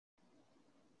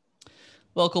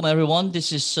Welcome, everyone.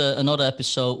 This is another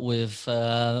episode with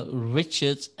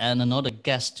Richard and another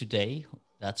guest today.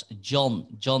 That's John.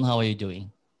 John, how are you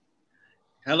doing?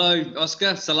 Hello,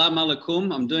 Oscar. Salam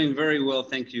alaikum. I'm doing very well.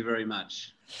 Thank you very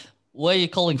much. Where are you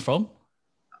calling from?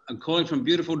 I'm calling from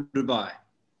beautiful Dubai.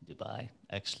 Dubai.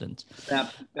 Excellent.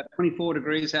 About 24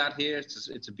 degrees out here.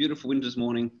 It's a beautiful winter's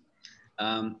morning.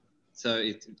 So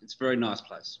it's a very nice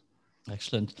place.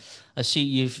 Excellent. I see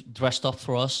you've dressed up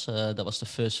for us. That was the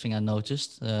first thing I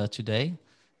noticed today.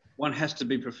 One has to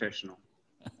be professional.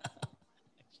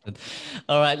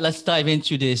 All right, let's dive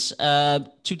into this.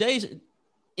 Today's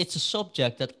it's a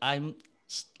subject that I'm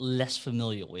less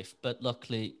familiar with, but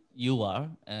luckily you are,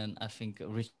 and I think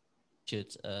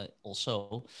Richard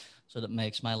also, so that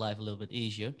makes my life a little bit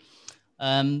easier.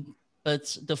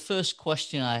 But the first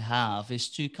question I have is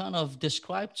to kind of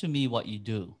describe to me what you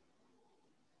do.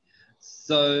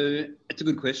 So it's a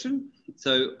good question.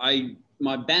 So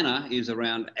my banner is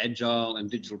around agile and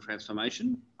digital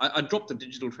transformation. I dropped the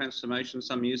digital transformation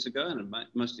some years ago, and it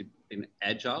mostly been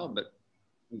agile, but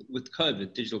with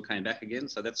COVID, digital came back again,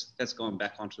 so that's gone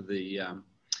back onto the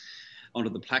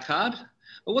placard.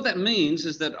 But what that means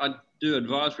is that I do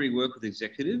advisory work with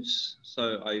executives.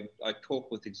 So I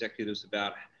talk with executives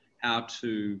about how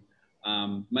to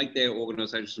make their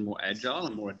organizations more agile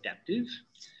and more adaptive.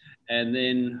 And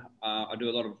then I do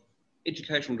a lot of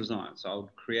educational design. So I'll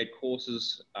create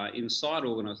courses inside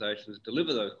organizations,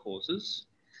 deliver those courses.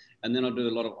 And then I'll do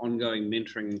a lot of ongoing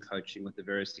mentoring and coaching with the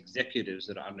various executives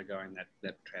that are undergoing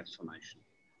that transformation.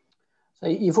 So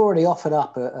you've already offered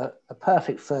up a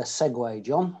perfect first segue,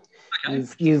 John. Okay.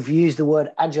 You've used the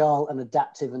word agile and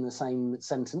adaptive in the same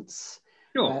sentence.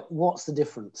 Sure. What's the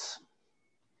difference?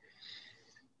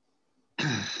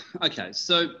 Okay,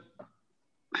 so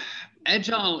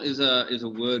agile is a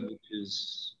word which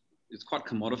is quite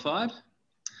commodified.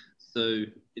 So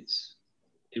it's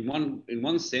in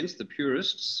one sense, the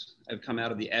purists have come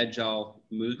out of the agile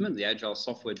movement, the agile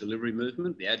software delivery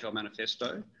movement, the agile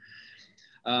manifesto.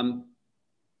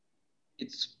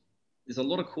 There's a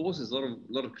lot of courses, a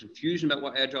lot of confusion about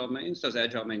what agile means. Does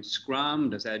agile mean Scrum?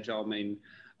 Does agile mean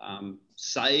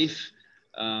safe?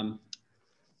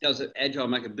 Does agile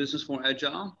make a business more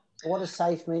agile? What does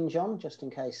safe mean, John? Just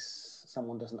in case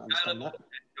someone doesn't understand that.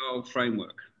 Agile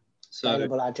framework.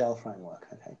 Scalable agile framework.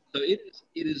 Okay. So it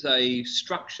is a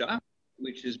structure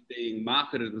which is being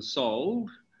marketed and sold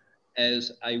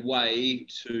as a way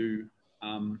to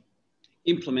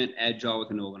implement agile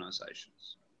within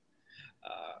organizations.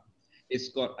 It's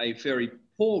got a very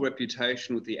poor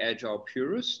reputation with the agile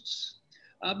purists,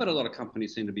 but a lot of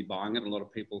companies seem to be buying it. A lot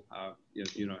of people are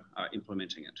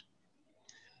implementing it.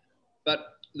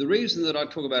 But the reason that I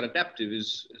talk about adaptive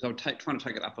is I'm trying to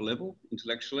take it up a level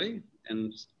intellectually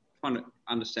and trying to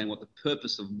understand what the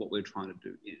purpose of what we're trying to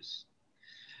do is.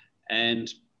 And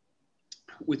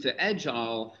with the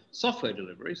agile software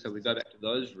delivery, so we go back to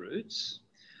those roots,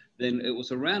 then it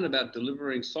was around about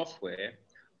delivering software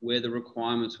where the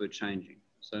requirements were changing.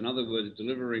 So in other words,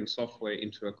 delivering software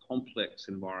into a complex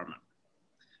environment.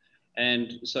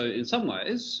 And so in some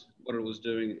ways, what it was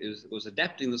doing is it was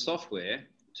adapting the software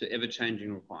to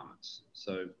ever-changing requirements.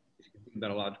 So if you think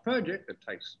about a large project that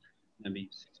takes maybe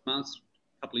 6 months,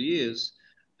 a couple of years,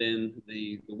 then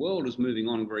the world is moving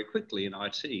on very quickly in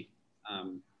IT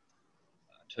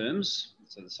terms.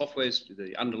 So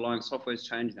the underlying software is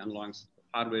changing, the underlying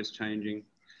hardware is changing,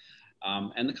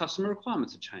 and the customer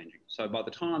requirements are changing. So by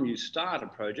the time you start a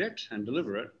project and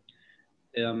deliver it,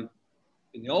 in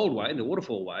the old way, the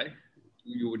waterfall way,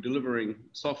 you were delivering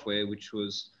software which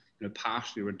was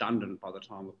partially redundant by the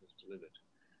time it was delivered.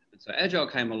 And so Agile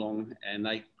came along and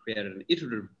they created an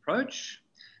iterative approach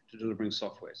to delivering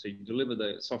software. So you deliver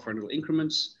the software in little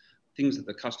increments, things that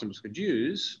the customers could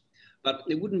use, but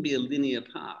it wouldn't be a linear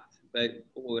path. What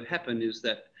would happen is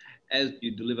that as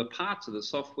you deliver parts of the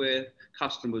software,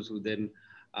 customers would then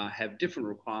have different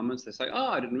requirements. They say, oh,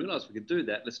 I didn't realize we could do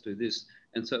that. Let's do this.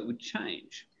 And so it would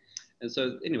change. And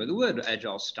so anyway, the word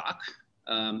agile stuck.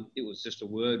 It was just a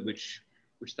word which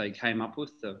they came up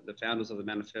with. The founders of the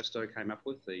manifesto came up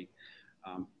with.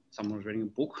 Someone was reading a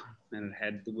book and it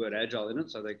had the word agile in it,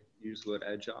 so they used the word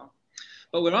agile.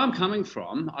 But where I'm coming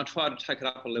from, I try to take it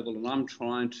up a level and I'm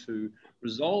trying to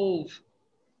resolve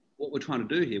what we're trying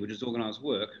to do here, which is organized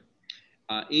work,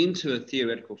 into a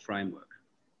theoretical framework.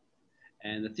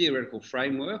 And the theoretical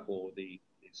framework, or the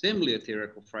assembly of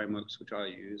theoretical frameworks which I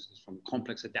use, is from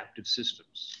complex adaptive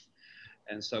systems.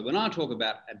 And so when I talk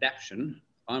about adaptation,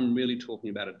 I'm really talking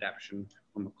about adaptation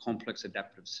from a complex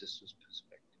adaptive systems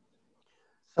perspective.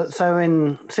 So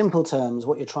in simple terms,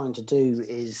 what you're trying to do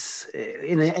is,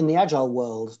 in the agile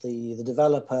world, the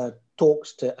developer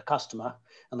talks to a customer,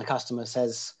 and the customer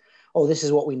says, "Oh, this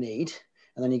is what we need,"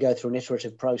 and then you go through an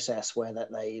iterative process where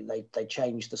that they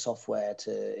change the software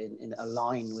to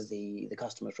align with the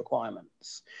customer's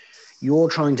requirements. You're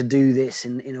trying to do this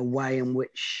in a way in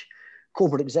which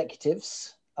corporate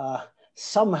executives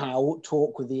somehow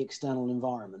talk with the external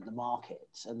environment, the market,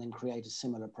 and then create a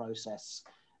similar process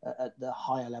at the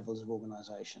higher levels of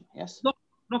organization. Yes?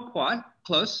 Not quite,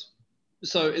 close.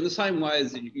 So in the same way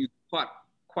as you quite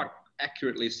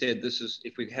accurately said, this is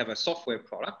if we have a software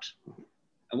product,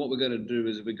 and what we're going to do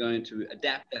is we're going to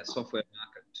adapt that software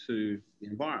market to the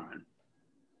environment.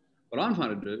 What I'm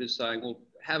trying to do is saying, well,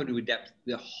 how do we adapt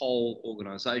the whole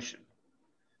organization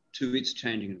to its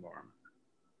changing environment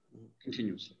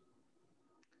continuously?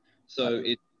 So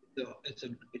it's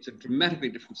a dramatically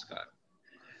different scope.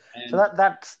 And so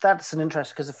that's an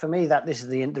interest, because for me this is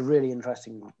the really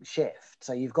interesting shift.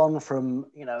 So you've gone from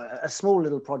a small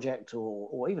little project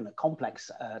or even a complex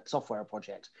software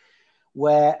project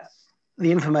where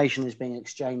the information is being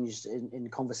exchanged in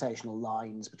conversational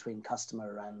lines between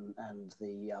customer and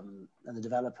the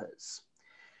developers,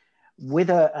 with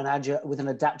an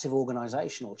adaptive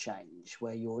organizational change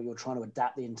where you're trying to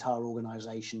adapt the entire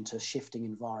organization to shifting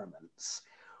environments.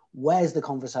 Where's the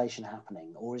conversation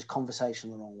happening, or is conversation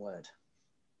the wrong word?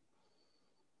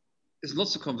 There's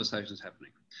lots of conversations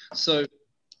happening. So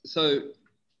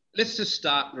let's just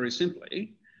start very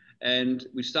simply, and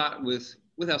we start with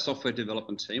our software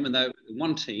development team, and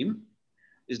one team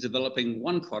is developing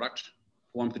one product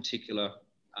for one particular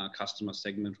customer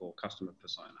segment or customer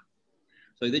persona.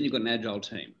 So then you've got an agile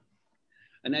team,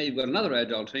 and now you've got another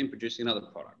agile team producing another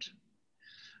product.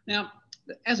 Now,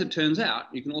 as it turns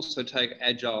out, you can also take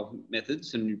agile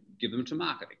methods and give them to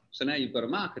marketing. So now you've got a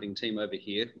marketing team over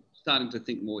here starting to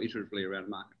think more iteratively around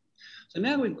marketing. So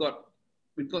now we've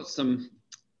got some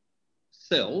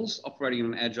cells operating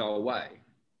in an agile way.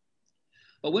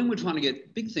 But when we're trying to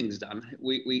get big things done,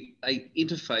 they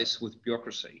interface with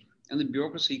bureaucracy, and the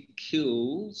bureaucracy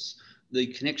kills the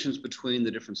connections between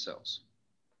the different cells.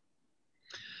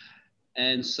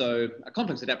 And so a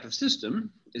complex adaptive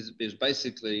system is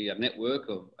basically a network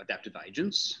of adaptive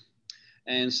agents.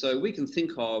 And so we can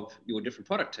think of your different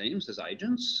product teams as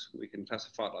agents. We can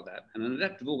classify it like that. And an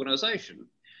adaptive organization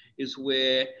is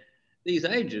where these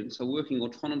agents are working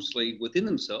autonomously within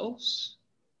themselves.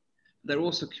 They're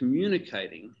also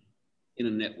communicating in a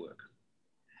network,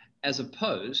 as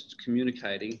opposed to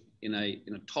communicating in a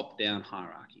top-down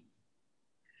hierarchy.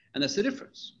 And that's the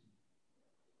difference.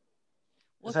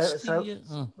 Go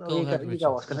ahead,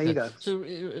 Richard. You go.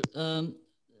 So,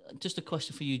 just a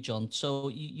question for you, John. So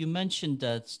you mentioned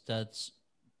that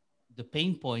the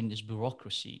pain point is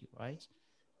bureaucracy, right?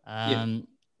 Yeah.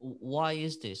 Why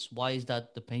is this? Why is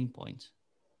that the pain point?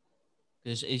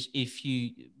 Because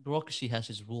bureaucracy has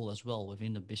its rule as well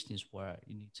within the business, where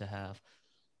you need to have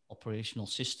operational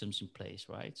systems in place,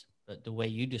 right? But the way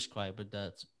you describe it,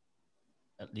 that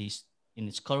at least in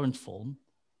its current form,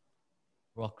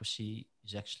 bureaucracy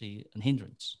is actually an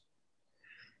hindrance.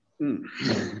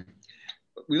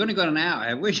 We've only got an hour,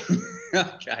 have we?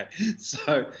 Okay.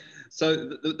 So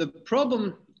the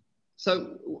problem.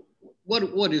 So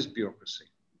what is bureaucracy?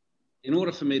 In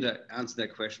order for me to answer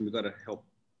that question, we've got to help.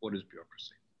 What is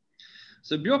bureaucracy?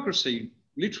 So bureaucracy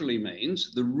literally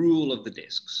means the rule of the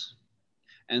desks.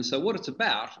 And so what it's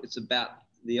about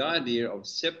the idea of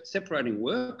separating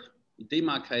work,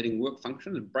 demarcating work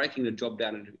functions, and breaking the job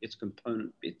down into its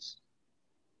component bits,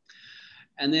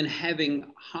 and then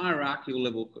having hierarchical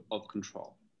level of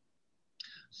control.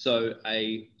 So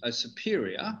a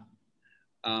superior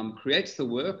creates the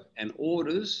work and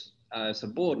orders a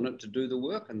subordinate to do the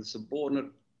work, and the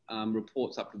subordinate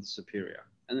reports up to the superior.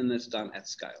 And then that's done at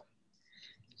scale.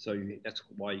 So that's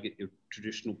why you get your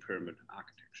traditional pyramid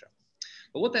architecture.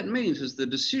 But what that means is the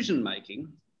decision-making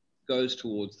goes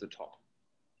towards the top.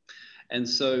 And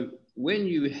so when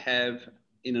you have,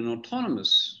 in an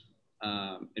autonomous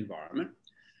environment,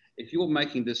 if you're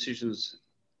making decisions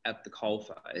at the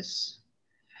coalface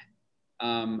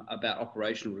about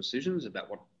operational decisions, about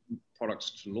what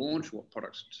products to launch, what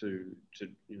products to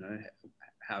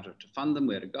how to fund them,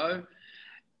 where to go.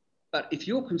 But if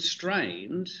you're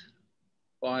constrained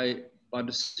by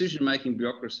decision-making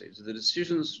bureaucracies, the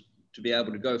decisions to be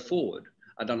able to go forward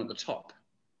are done at the top,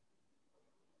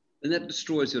 then that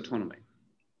destroys the autonomy.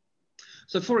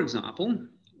 So for example,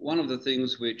 one of the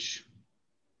things which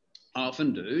I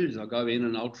often do is I'll go in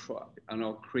and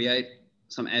I'll create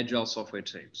some agile software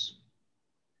teams.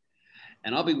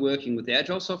 And I'll be working with the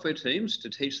agile software teams to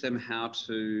teach them how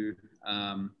to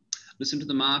listen to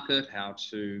the market, how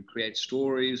to create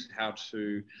stories, how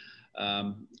to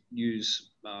use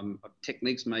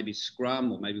techniques, maybe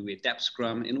Scrum, or maybe we adapt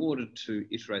Scrum in order to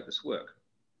iterate this work.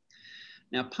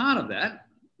 Now, part of that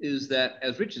is that,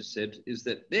 as Richard said, is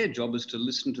that their job is to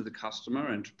listen to the customer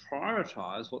and to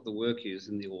prioritize what the work is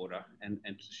in the order and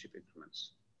to ship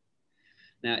increments.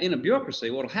 Now, in a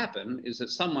bureaucracy, what will happen is that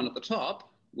someone at the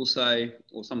top will say,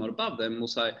 or someone above them will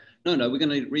say, no, we're going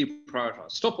to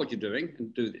reprioritize. Stop what you're doing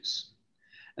and do this.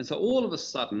 And so all of a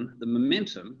sudden, the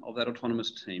momentum of that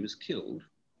autonomous team is killed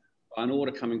by an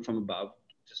order coming from above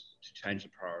just to change the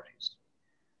priorities.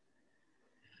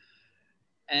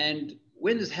 And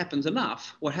when this happens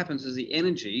enough, what happens is the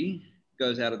energy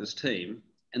goes out of this team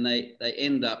and they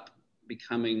end up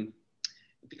becoming,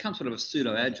 it becomes sort of a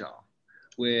pseudo-agile,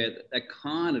 where they're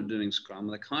kind of doing Scrum,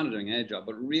 they're kind of doing Agile,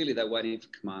 but really they're waiting for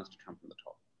commands to come from the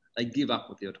top. They give up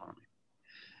with the autonomy.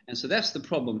 And so that's the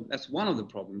problem. That's one of the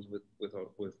problems with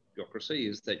bureaucracy,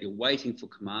 is that you're waiting for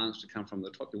commands to come from the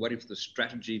top. You're waiting for the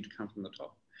strategy to come from the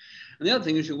top. And the other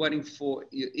thing is you're waiting for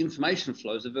your information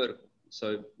flows are vertical.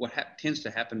 So what tends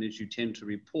to happen is you tend to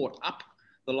report up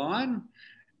the line,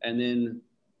 and then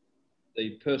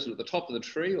the person at the top of the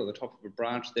tree or the top of a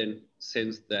branch then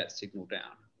sends that signal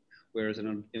down. Whereas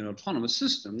in an autonomous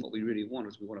system, what we really want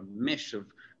is we want a mesh of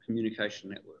communication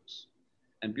networks.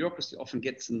 And bureaucracy often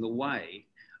gets in the way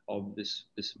of this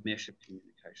mesh of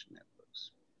communication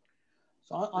networks.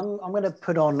 So I'm going to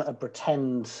put on a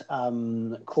pretend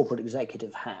corporate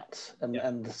executive hat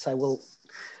and say, well,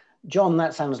 John,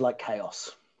 that sounds like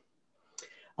chaos.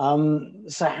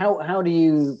 So how do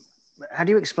you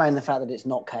explain the fact that it's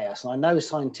not chaos? And I know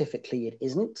scientifically it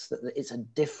isn't, that it's a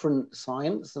different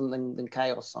science than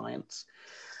chaos science.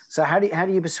 So how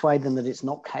do you persuade them that it's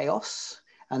not chaos?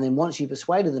 And then once you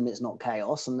persuaded them it's not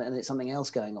chaos and it's something else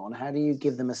going on, how do you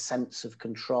give them a sense of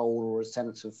control or a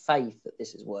sense of faith that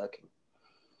this is working?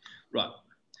 Right.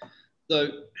 So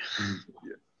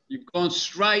you've gone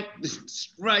straight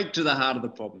to the heart of the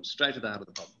problem, straight to the heart of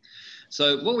the problem.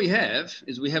 So what we have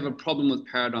is we have a problem with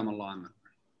paradigm alignment.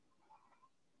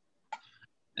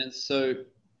 And so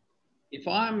if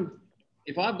I've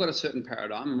got a certain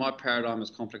paradigm, and my paradigm is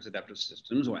complex adaptive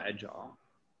systems or agile,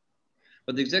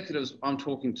 but the executives I'm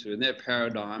talking to, and their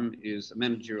paradigm is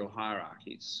managerial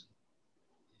hierarchies.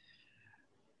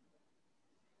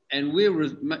 And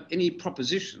any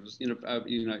propositions,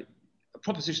 a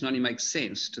proposition only makes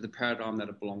sense to the paradigm that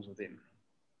it belongs within.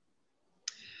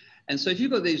 And so if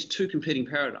you've got these two competing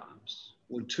paradigms,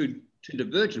 or two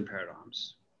divergent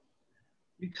paradigms,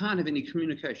 you can't have any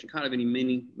communication, you can't have any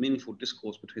meaningful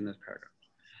discourse between those paradigms.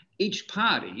 Each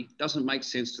party doesn't make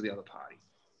sense to the other party.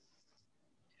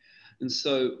 And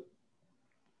so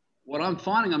what I'm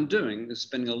finding I'm doing is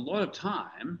spending a lot of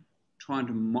time trying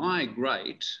to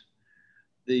migrate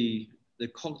the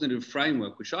cognitive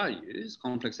framework which I use,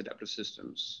 complex adaptive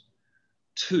systems,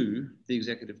 to the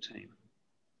executive team.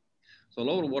 So a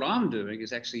lot of what I'm doing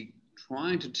is actually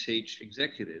trying to teach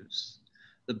executives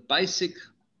the basic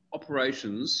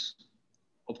operations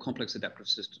of complex adaptive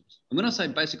systems. And when I say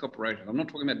basic operations, I'm not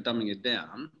talking about dumbing it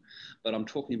down, but I'm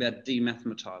talking about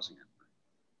demathematizing it.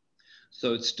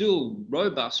 So it's still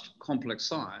robust, complex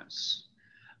science,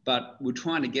 but we're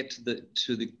trying to get to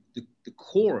the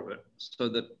core of it so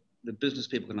that the business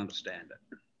people can understand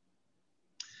it.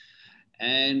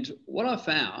 And what I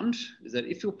found is that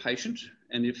if you're patient,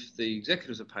 and if the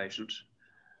executives are patient,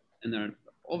 and they're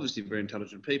obviously very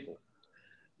intelligent people,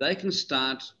 they can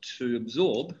start to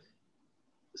absorb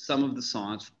some of the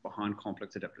science behind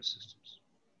complex adaptive systems.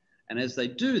 And as they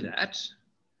do that,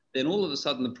 then all of a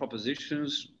sudden the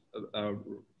propositions,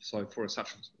 so for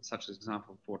such an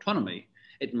example for autonomy,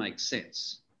 it makes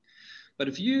sense. But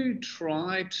if you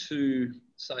try to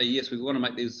say, yes, we want to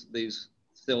make these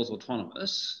cells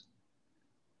autonomous,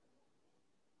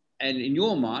 and in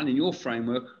your mind, in your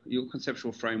framework, your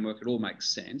conceptual framework, it all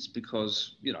makes sense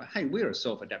because, hey, we're a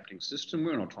self-adapting system.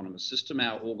 We're an autonomous system.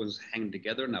 Our organs hang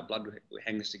together and our blood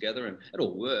hangs together and it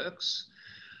all works.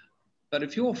 But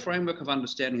if your framework of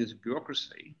understanding is a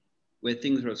bureaucracy where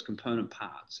things are as component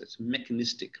parts, it's a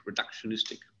mechanistic,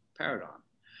 reductionistic paradigm,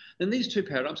 then these two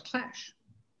paradigms clash.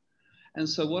 And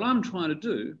so what I'm trying to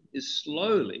do is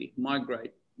slowly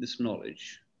migrate this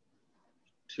knowledge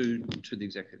to the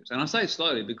executives. And I say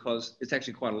slowly because it's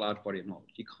actually quite a large body of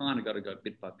knowledge. You kind of got to go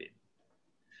bit by bit.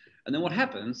 And then what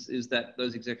happens is that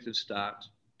those executives start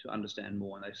to understand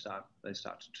more and they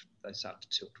start to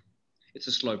tilt. It's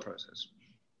a slow process.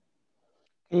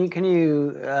 Can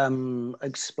you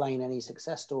explain any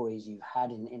success stories you've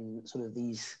had in sort of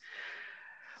these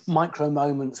micro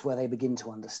moments where they begin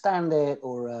to understand it,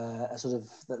 or a sort of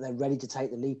that they're ready to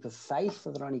take the leap of faith?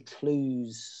 Are there any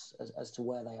clues as to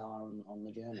where they are on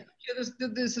the journey? Yeah,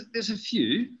 there's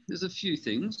a few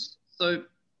things. So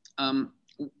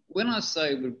when I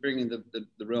say we're bringing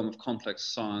the realm of complex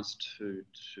science to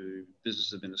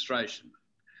business administration,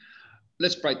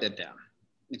 let's break that down,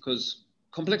 because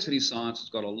complexity science has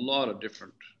got a lot of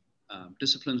different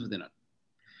disciplines within it.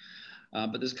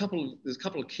 But there's a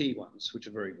couple of key ones which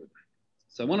are very good.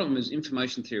 So one of them is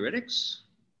information theoretics.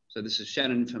 So this is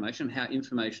Shannon information, how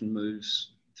information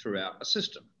moves throughout a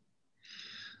system.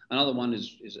 Another one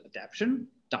is adaptation,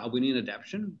 Darwinian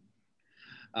adaptation.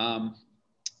 And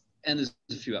there's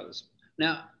a few others.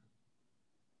 Now,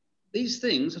 these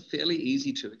things are fairly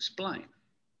easy to explain.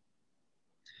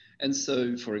 And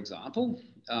so, for example,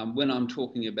 when I'm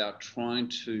talking about trying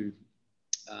to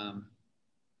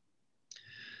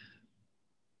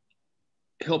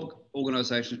help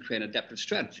organisations create an adaptive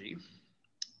strategy,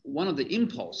 one of the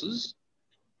impulses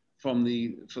from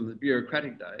the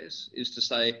bureaucratic days is to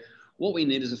say, what we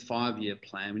need is a 5-year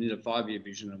plan. We need a 5-year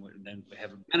vision, and then we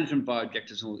have management by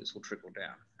objectives, and all this will trickle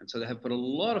down. And so they have put a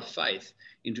lot of faith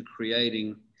into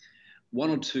creating 1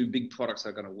 or 2 big products that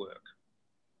are going to work.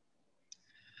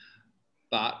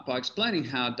 But by explaining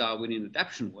how Darwinian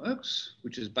adaptation works,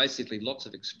 which is basically lots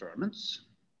of experiments,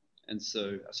 and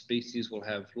so a species will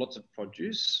have lots of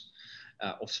produce,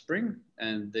 offspring,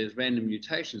 and there's random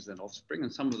mutations in offspring,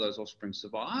 and some of those offspring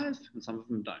survive and some of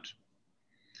them don't.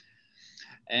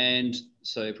 And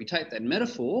so if we take that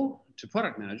metaphor to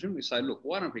product management, we say, look,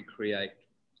 why don't we create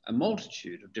a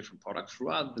multitude of different products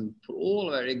rather than put all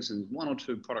of our eggs in 1 or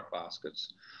 2 product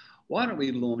baskets? Why don't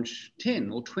we launch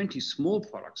 10 or 20 small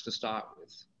products to start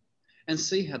with and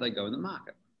see how they go in the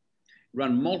market?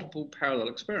 Run multiple parallel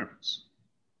experiments.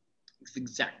 It's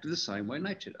exactly the same way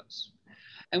nature does.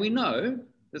 And we know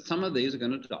that some of these are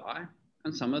going to die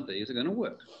and some of these are going to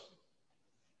work.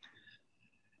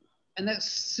 And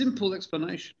that's simple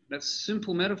explanation, that's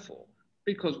simple metaphor,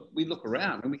 because we look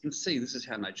around and we can see this is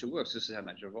how nature works, this is how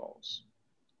nature evolves.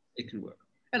 It can work.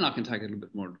 And I can take it a little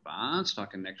bit more advanced. I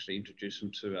can actually introduce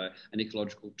them to an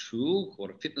ecological tool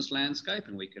called a fitness landscape,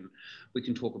 and we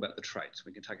can talk about the traits.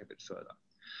 We can take it a bit further.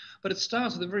 But it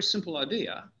starts with a very simple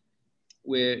idea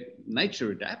where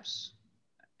nature adapts,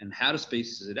 and how do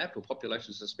species adapt, or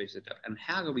populations of species adapt, and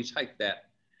how do we take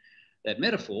that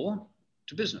metaphor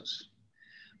to business?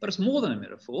 But it's more than a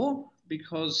metaphor,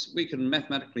 because we can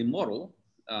mathematically model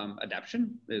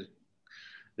adaptation.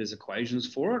 There's equations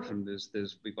for it, and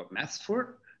we've got maths for it,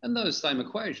 and those same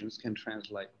equations can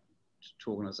translate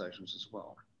to organisations as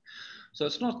well. So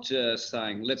it's not just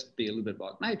saying, let's be a little bit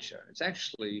like nature. It's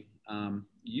actually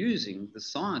using the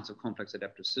science of complex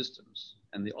adaptive systems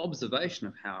and the observation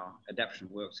of how adaptation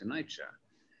works in nature,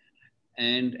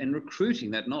 and recruiting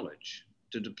that knowledge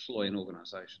to deploy in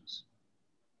organisations.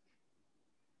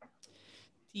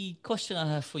 The question I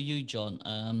have for you, John,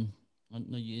 I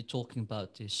know you're talking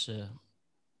about this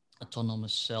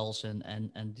autonomous cells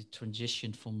and the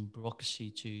transition from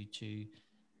bureaucracy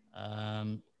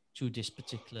to this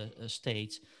particular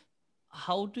state.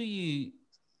 How do you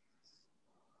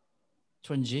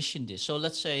transition this? So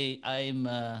let's say I'm,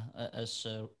 as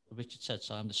Richard said,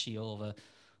 so I'm the CEO of a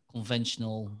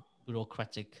conventional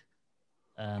bureaucratic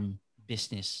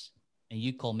business, and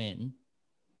you come in.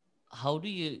 How do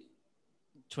you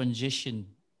transition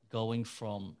going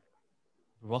from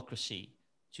bureaucracy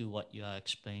to what you are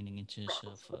explaining in terms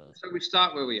of... So we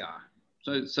start where we are.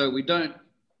 So we don't...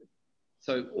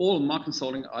 So all of my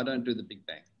consulting, I don't do the big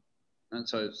bang. And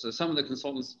so some of the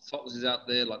consultancies out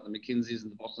there, like the McKinseys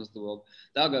and the Bostons of the world,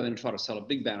 they'll go in and try to sell a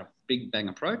big bang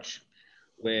approach,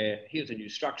 where here's a new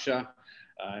structure,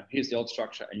 here's the old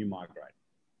structure, and you migrate.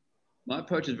 My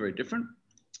approach is very different,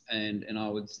 and I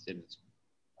would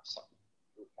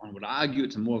argue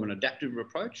it's more of an adaptive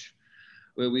approach,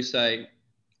 where we say,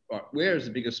 right, where is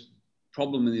the biggest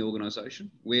problem in the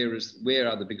organization? Where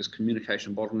are the biggest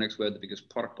communication bottlenecks? Where are the biggest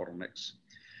product bottlenecks?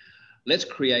 Let's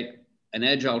create an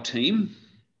agile team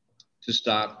to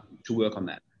start to work on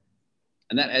that.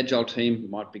 And that agile team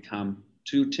might become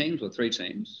 2 teams or 3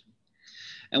 teams.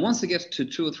 And once it gets to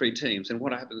 2 or 3 teams, then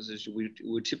what happens is we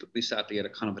typically start to get a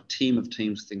kind of a team of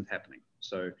teams thing happening.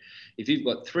 So if you've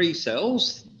got 3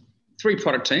 cells, 3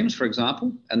 product teams, for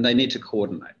example, and they need to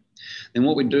coordinate, then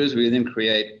what we do is we then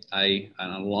create an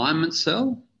alignment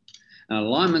cell. An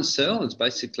alignment cell is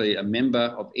basically a member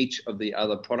of each of the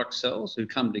other product cells who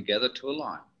come together to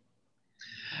align.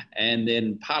 And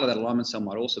then part of that alignment cell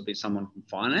might also be someone from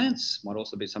finance, might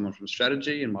also be someone from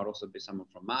strategy, and might also be someone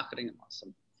from marketing, and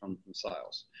from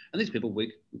sales. And these people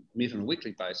meet on a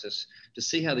weekly basis to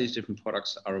see how these different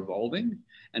products are evolving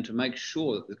and to make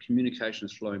sure that the communication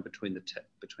is flowing between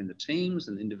the teams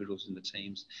and the individuals in the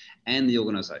teams and the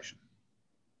organization.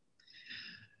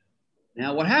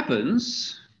 Now, what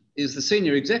happens is the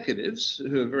senior executives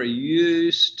who are very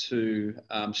used to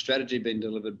strategy being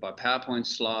delivered by PowerPoint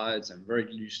slides and very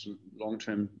used to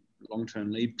long-term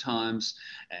lead times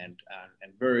and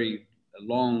very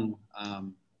long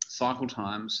cycle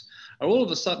times are all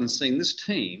of a sudden seeing this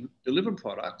team deliver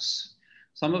products.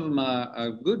 Some of them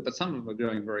are good, but some of them are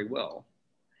going very well,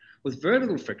 with very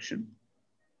little friction,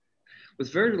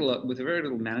 with very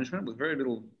little management, with very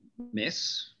little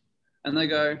mess, and they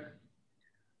go,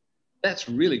 "That's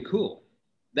really cool.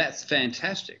 That's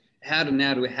fantastic. How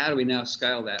do we now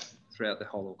scale that throughout the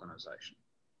whole organization?"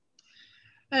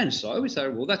 And so we say,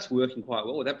 well, that's working quite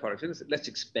well with that product. Let's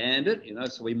expand it,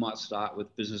 so we might start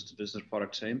with business to business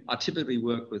product team. I typically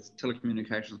work with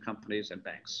telecommunications companies and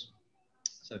banks.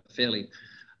 So fairly,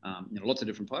 lots of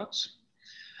different products.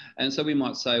 And so we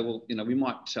might say, well, we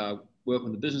might work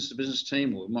on the business to business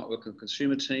team, or we might work on the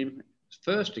consumer team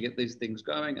first to get these things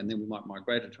going. And then we might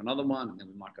migrate it to another one. And then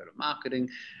we might go to marketing.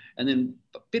 And then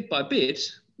bit by bit,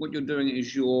 what you're doing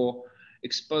is you're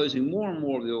exposing more and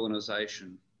more of the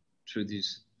organization to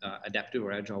this adaptive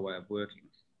or agile way of working,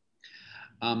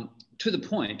 to the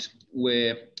point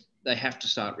where they have to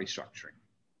start restructuring.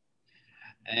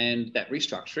 And that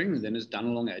restructuring then is done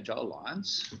along agile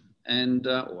lines and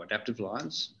or adaptive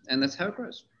lines, and that's how it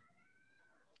grows.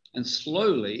 And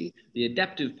slowly, the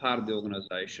adaptive part of the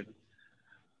organization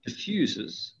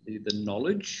diffuses the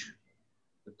knowledge,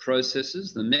 the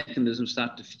processes, the mechanisms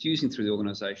start diffusing through the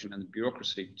organization, and the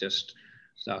bureaucracy just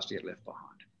starts to get left behind.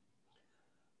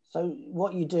 So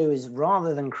what you do is,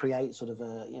 rather than create sort of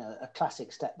a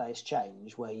classic step-based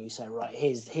change where you say, right,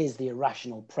 here's the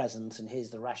irrational present and here's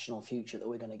the rational future that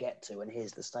we're going to get to, and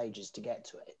here's the stages to get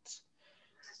to it.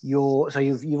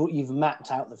 You've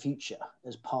mapped out the future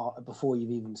as part before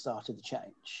you've even started the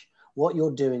change. What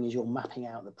you're doing is you're mapping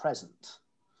out the present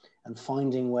and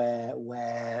finding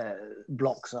where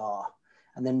blocks are,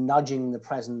 and then nudging the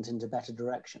present into better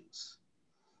directions.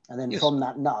 And then from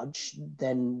that nudge,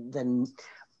 then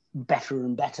better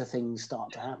and better things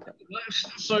start to happen.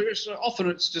 So often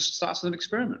it just starts with an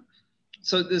experiment.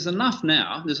 So there's enough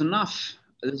now. There's enough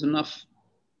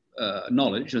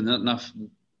knowledge and enough.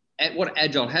 What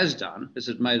Agile has done is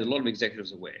it made a lot of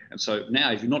executives aware. And so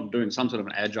now, if you're not doing some sort of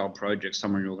an Agile project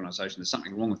somewhere in your organization, there's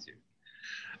something wrong with you.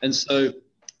 And so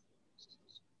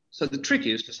the trick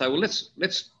is to say, well,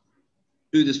 let's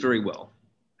do this very well,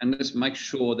 and let's make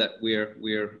sure that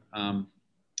we're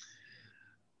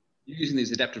using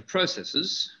these adaptive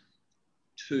processes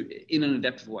in an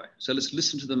adaptive way. So let's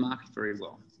listen to the market very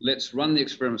well. Let's run the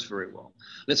experiments very well.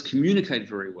 Let's communicate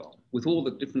very well with all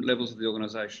the different levels of the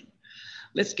organization.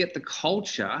 Let's get the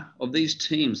culture of these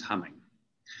teams humming.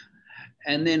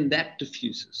 And then that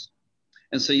diffuses.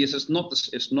 And so, yes, it's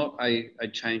not a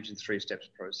change in 3 steps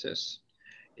process.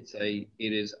 It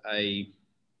is a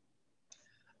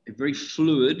very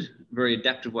fluid, very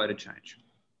adaptive way to change.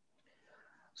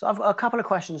 So I've got a couple of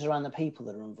questions around the people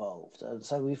that are involved.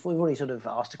 So we've already sort of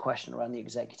asked a question around the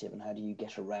executive and how do you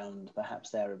get around perhaps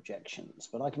their objections,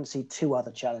 but I can see 2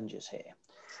 other challenges here.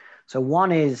 So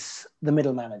one is the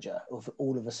middle manager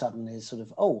all of a sudden is sort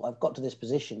of, oh, I've got to this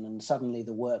position and suddenly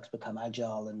the work's become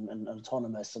agile and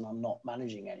autonomous and I'm not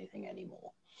managing anything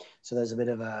anymore. So there's a bit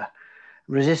of a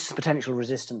potential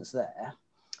resistance there.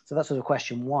 So that's sort of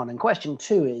question 1. And question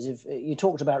 2 is, if you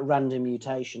talked about random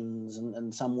mutations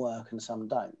and some work and some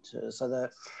don't. So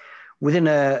within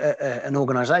an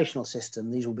organizational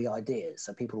system, these will be ideas.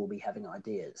 So people will be having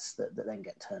ideas that then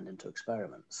get turned into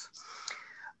experiments.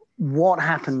 What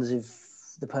happens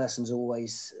if the person's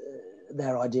always,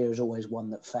 their idea is always one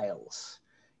that fails?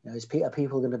 Are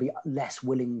people going to be less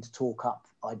willing to talk up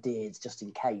ideas just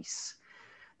in case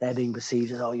they're being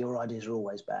perceived as, oh, your ideas are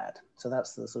always bad? So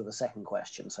that's the sort of the second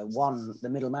question. So 1, the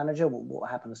middle manager, what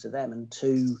happens to them? And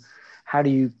 2, how do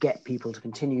you get people to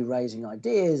continue raising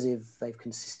ideas if they've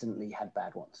consistently had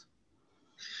bad ones?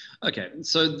 Okay,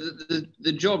 so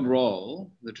the job role,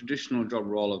 the traditional job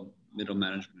role of middle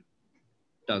management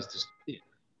does disappear.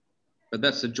 But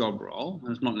that's a job role,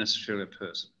 and it's not necessarily a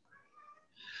person.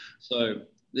 So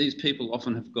these people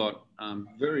often have got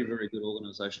very, very good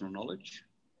organizational knowledge.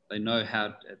 They know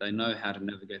how to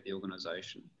navigate the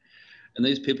organization, and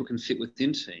these people can fit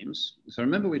within teams. So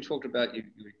remember, we talked about your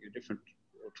different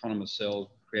autonomous cells,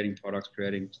 creating products,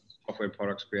 creating software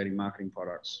products, creating marketing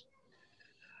products.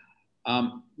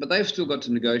 But they've still got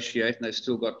to negotiate, and they've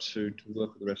still got to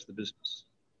work with the rest of the business.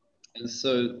 And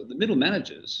so the middle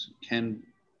managers can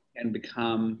can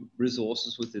become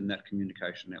resources within that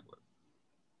communication network.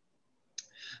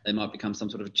 They might become some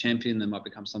sort of a champion. They might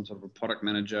become some sort of a product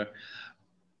manager.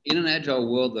 In an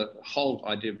agile world, the whole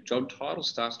idea of job title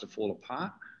starts to fall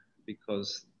apart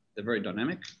because they're very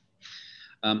dynamic.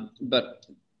 And I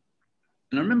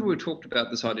remember we talked about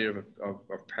this idea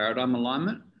of paradigm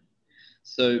alignment.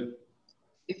 So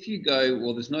if you go,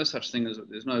 well, there's no such thing as,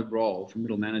 there's no role for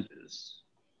middle managers,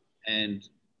 and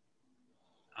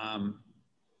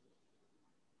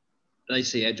they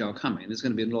see agile coming, there's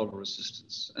going to be a lot of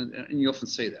resistance, and you often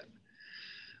see that.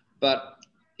 But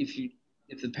if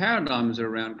the paradigms are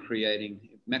around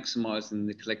maximizing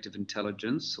the collective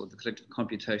intelligence or the collective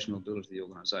computational ability of the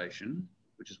organization,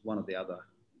 which is one of the other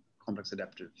complex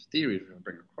adaptive theories we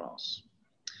bring across,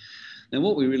 then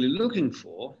what we're really looking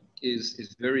for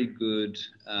is very good,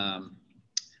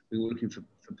 we were looking for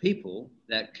people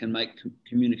that can make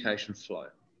communication flow.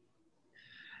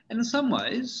 And in some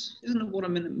ways, isn't it what a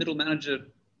middle manager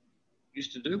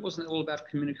used to do? Wasn't it all about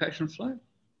communication flow?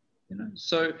 You know,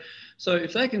 so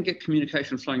if they can get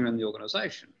communication flowing around the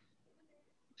organisation,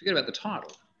 forget about the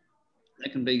title. There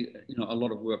can be, you know, a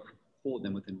lot of work for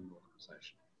them within the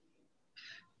organisation.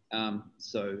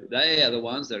 So they are the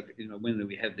ones that, you know, when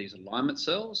we have these alignment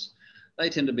cells, they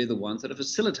tend to be the ones that are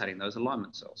facilitating those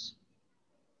alignment cells.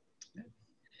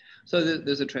 So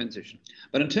there's a transition.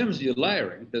 But in terms of your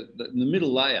layering, the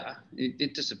middle layer,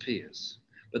 it disappears.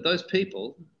 But those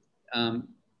people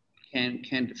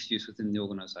can diffuse within the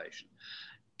organisation,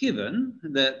 given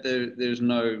that there's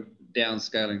no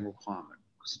downscaling requirement.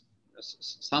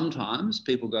 Sometimes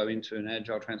people go into an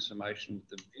agile transformation with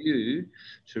the view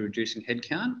to reducing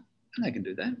headcount, and they can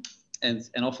do that.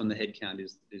 And often the headcount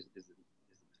is the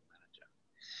manager.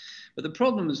 But the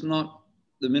problem is not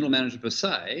the middle manager per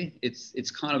se,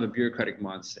 it's kind of a bureaucratic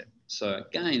mindset. So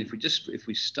again, if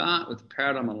we start with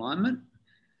paradigm alignment,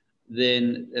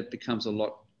 then it becomes a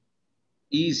lot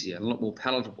easier, a lot more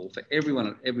palatable for everyone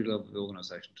at every level of the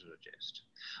organisation to digest.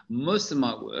 Most of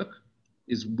my work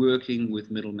is working with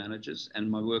middle managers,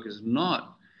 and my work is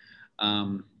not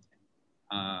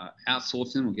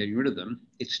outsourcing them or getting rid of them.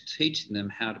 It's teaching them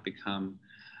how to become,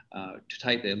 to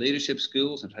take their leadership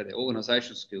skills and take their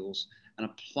organisation skills and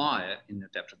apply it in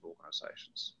adaptive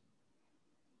organisations.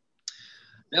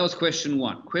 That was question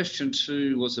one. Question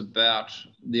two was about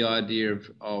the idea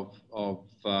of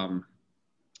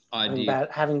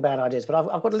having bad ideas. But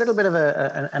I've got a little bit of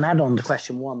an add-on to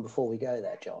question one before we go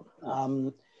there, John.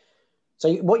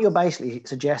 So what you're basically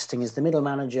suggesting is the middle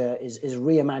manager is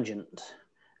reimagined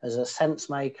as a sense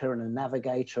maker and a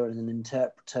navigator and an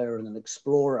interpreter and an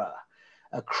explorer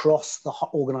across the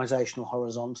organisational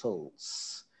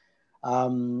horizontals.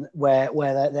 Where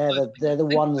they're the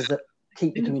ones that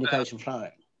keep the communication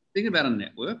flowing. Think about a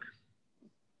network,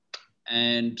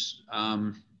 and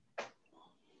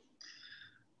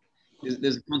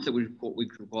there's a concept we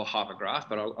could call hypergraph,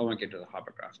 but I won't get to the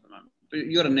hypergraph at the moment. But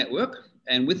you got a network,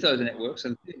 and with those networks,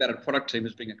 and think about a product team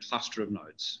as being a cluster of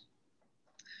nodes.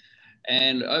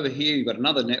 And over here you've got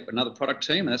another product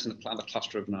team, and that's another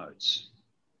cluster of nodes.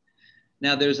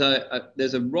 Now, there's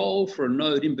a role for a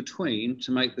node in between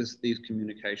to make these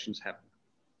communications happen.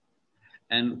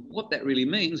 And what that really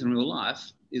means in real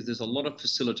life is there's a lot of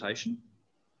facilitation.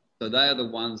 So they are the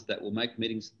ones that will make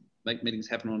meetings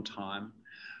happen on time.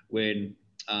 When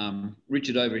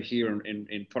Richard over here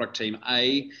in product team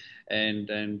A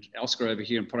and Oscar over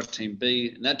here in product team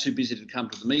B, and they're too busy to come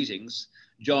to the meetings,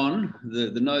 John,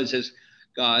 the node says,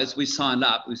 guys, we signed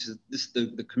up.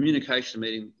 The communication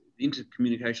meeting, the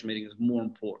intercommunication meeting is more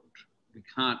important. We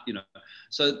can't, you know,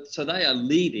 so they are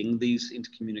leading these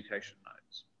intercommunication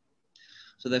nodes.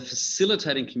 So they're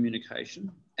facilitating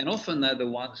communication, and often they're the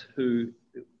ones who,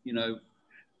 you know,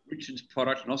 Richard's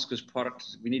product and Oscar's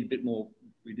product, we did a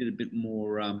bit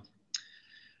more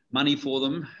money for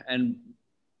them, and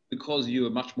because you are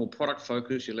much more product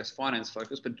focused, you're less finance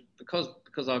focused, but because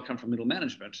I come from middle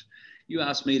management, you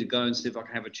asked me to go and see if I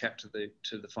can have a chat to the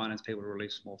finance people to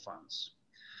release more funds.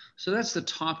 So that's the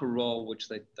type of role which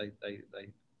they take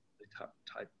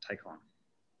on.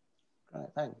 Right,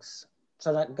 thanks.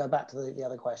 So that go back to the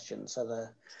other question. So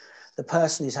the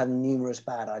person who's had numerous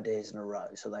bad ideas in a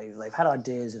row. So they've had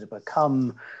ideas that have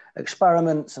become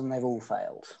experiments and they've all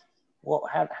failed.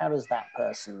 How does that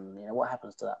person, you know, what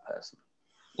happens to that person?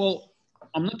 Well,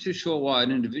 I'm not too sure why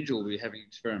an individual would be having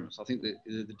experiments. I think that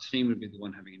the team would be the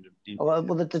one having well,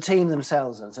 the team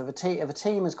themselves. Then. So if a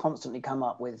team has constantly come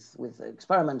up with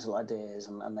experimental ideas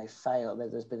and they fail,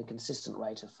 there's been a consistent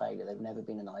rate of failure. There's never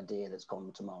been an idea that's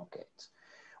gone to market.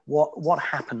 What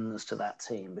happens to that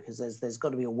team? Because there's got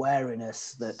to be a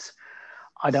wariness that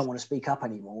I don't want to speak up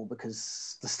anymore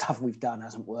because the stuff we've done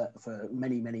hasn't worked for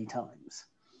many, many times?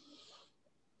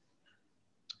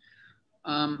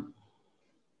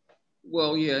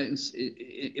 Well, yeah,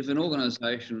 if an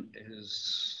organisation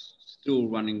is still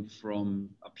running from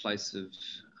a place of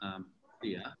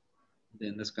fear,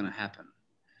 then that's going to happen.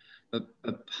 But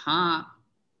part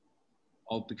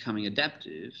of becoming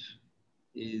adaptive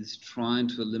is trying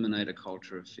to eliminate a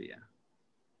culture of fear.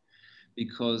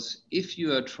 Because if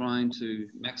you are trying to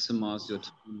maximise the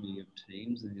autonomy of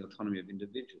teams and the autonomy of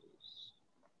individuals,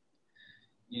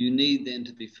 you need them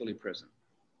to be fully present.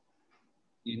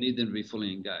 You need them to be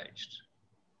fully engaged,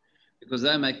 because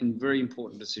they're making very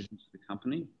important decisions for the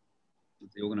company,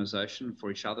 the organisation, for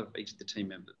each other, for each of the team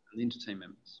members and the inter-team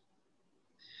members.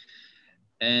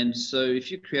 And so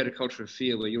if you create a culture of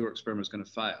fear where your experiment is going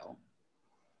to fail,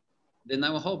 then they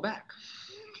will hold back.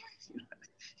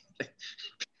 Of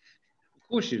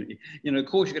course, of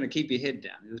course you're going to keep your head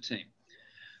down as a team.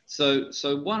 So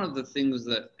one of the things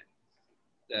that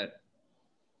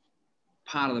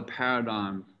part of the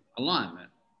paradigm alignment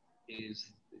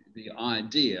is the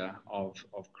idea of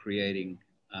creating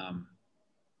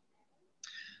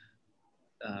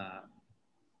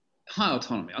high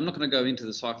autonomy. I'm not going to go into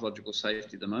the psychological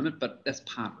safety at the moment, but that's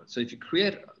part of it. So if you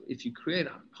create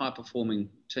high-performing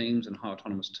teams and high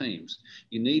autonomous teams,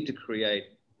 you need to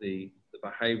create the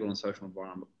behavioural and social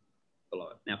environment below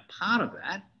it. Now, part of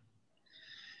that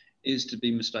is to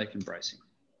be mistake embracing.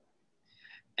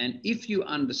 And if you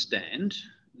understand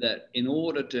that in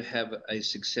order to have a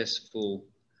successful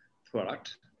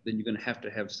product, then you're going to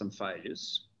have some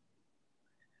failures.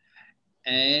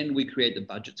 And we create the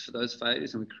budgets for those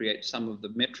failures, and we create some of the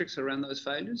metrics around those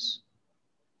failures.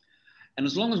 And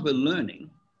as long as we're learning,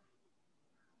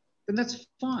 then that's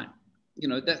fine.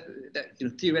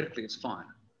 Theoretically it's fine.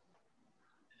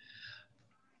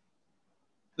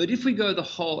 But if we go the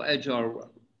whole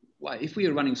agile way, if we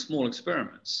are running small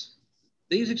experiments,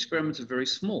 these experiments are very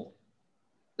small.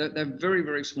 They're very,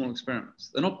 very small experiments.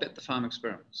 They're not bet the farm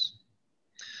experiments.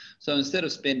 So instead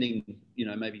of spending,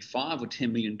 maybe $5 or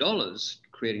 $10 million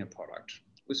creating a product,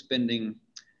 we're spending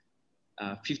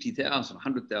 50,000,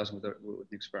 100,000 with an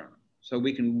experiment. So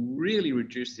we can really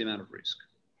reduce the amount of risk.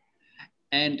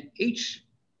 And each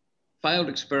failed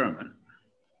experiment,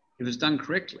 if it's done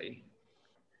correctly,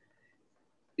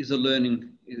 is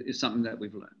something that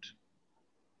we've learned.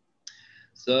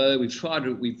 So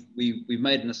we've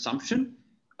made an assumption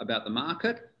about the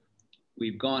market.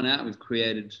 We've gone out, we've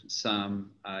created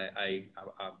a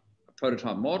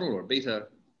prototype model or a beta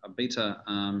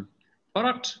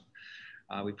product.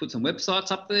 We put some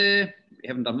websites up there. We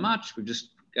haven't done much. We've just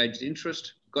gauged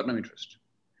interest, got no interest.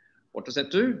 What does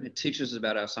that do? It teaches us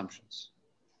about our assumptions.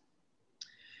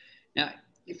 Now,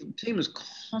 if a team is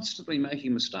constantly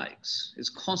making mistakes, it's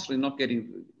constantly not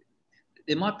getting,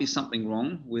 there might be something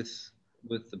wrong with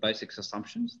the basic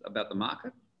assumptions about the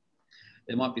market.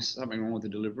 There might be something wrong with the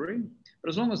delivery, but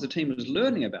as long as the team is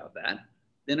learning about that,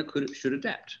 then it should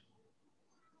adapt.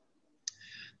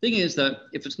 Thing is that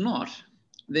if it's not,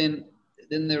 then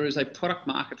there is a product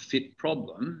market fit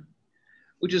problem,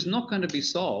 which is not going to be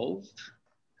solved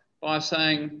by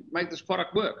saying, make this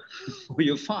product work or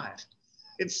you're fired.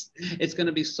 It's going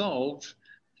to be solved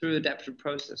through adaptive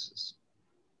processes.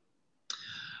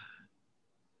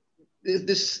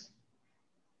 The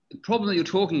problem that you're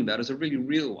talking about is a really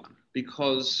real one,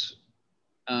 because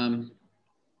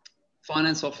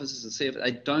finance officers and CFOs,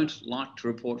 they don't like to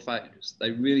report failures. They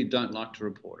really don't like to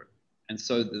report it. And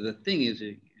so the thing is,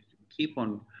 you keep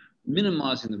on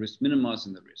minimizing the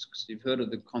risks. You've heard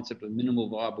of the concept of minimal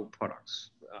viable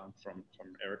products from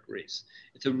Eric Ries.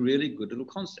 It's a really good little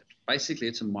concept. Basically,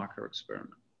 it's a micro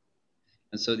experiment.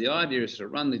 And so the idea is to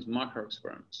run these micro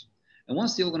experiments. And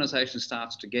once the organization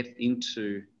starts to get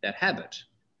into that habit,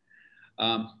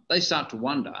 they start to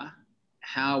wonder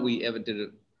how we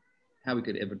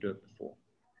could ever do it before.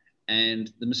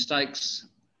 And the mistakes,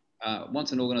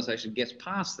 once an organization gets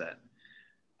past that,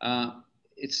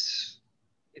 it's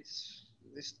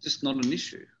just not an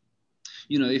issue.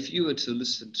 If you were to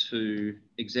listen to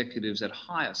executives at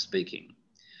hire speaking,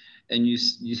 and you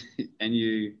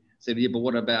said, yeah, but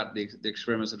what about the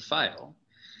experiments that fail?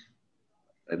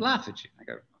 They'd laugh at you. They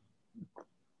go,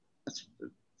 that's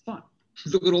fine.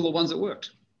 Look at all the ones that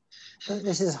worked.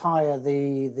 This is hire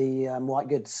the white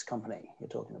goods company you're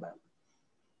talking about.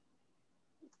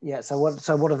 Yeah. So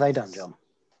what have they done, John?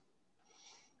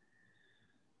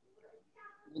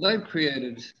 Well, they've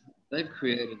created a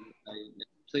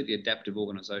completely adaptive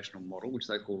organizational model, which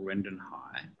they call Rend and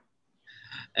High.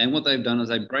 And what they've done is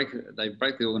they break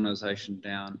the organization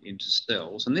down into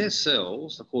cells, and their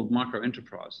cells are called micro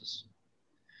enterprises.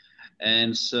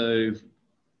 And so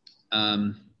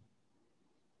a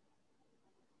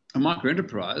micro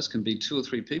enterprise can be 2 or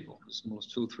 3 people, as small as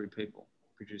 2 or 3 people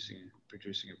producing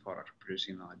a product,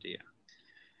 producing an idea.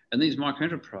 And these micro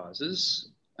enterprises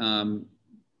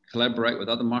collaborate with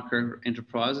other micro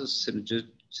enterprises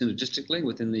synergistically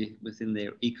within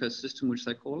their ecosystem, which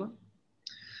they call it.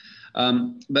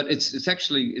 But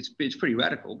it's pretty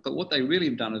radical. But what they really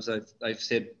have done is they've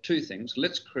said 2 things.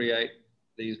 Let's create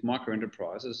these micro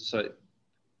enterprises. So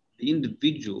the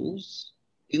individuals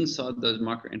inside those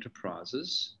micro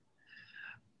enterprises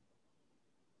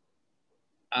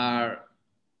are,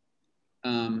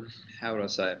 how would I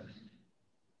say it?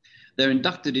 They're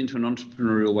inducted into an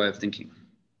entrepreneurial way of thinking.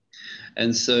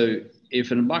 And so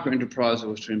if a micro enterprise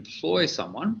was to employ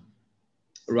someone,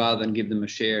 rather than give them a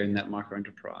share in that micro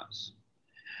enterprise,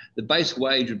 the base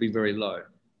wage would be very low.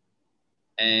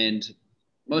 And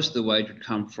most of the wage would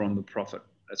come from the profit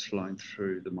that's flowing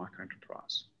through the micro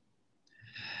enterprise.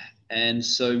 And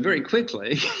so very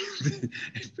quickly,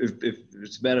 if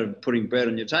it's a matter of putting bread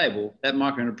on your table, that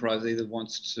micro enterprise either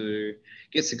wants to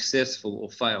get successful or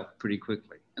fail pretty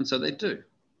quickly. And so they do.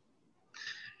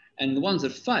 And the ones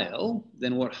that fail,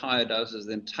 then what Hire does is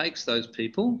then takes those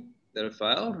people that have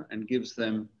failed and gives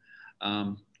them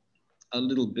a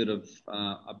little bit of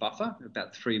a buffer,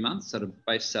 about 3 months at a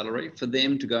base salary, for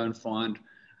them to go and find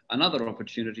another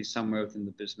opportunity somewhere within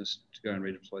the business to go and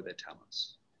redeploy their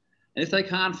talents. And if they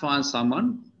can't find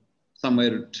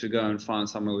somewhere to go and find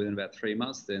somewhere within about 3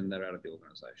 months, then they're out of the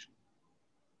organisation.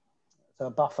 So a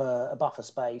buffer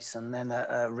space, and then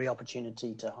a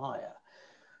re-opportunity to hire.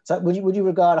 So would you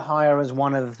regard Hire as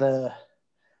one of the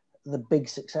big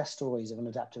success stories of an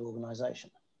adaptive organisation?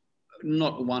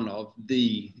 Not one of,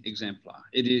 the exemplar.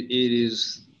 It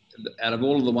is, out of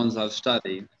all of the ones I've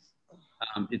studied,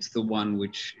 it's the one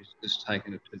which has just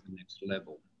taken it to the next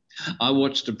level. I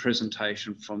watched a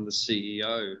presentation from the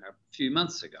CEO a few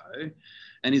months ago,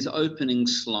 and his opening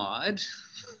slide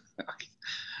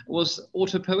was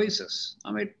autopoiesis.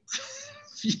 I mean,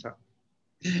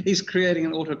 he's creating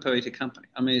an autopoietic company.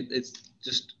 I mean, it's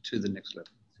just to the next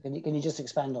level. Can you just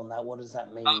expand on that? What does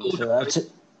that mean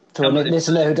to a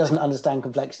listener who doesn't understand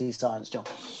complexity science, John?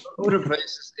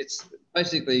 Autopoiesis, it's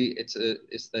basically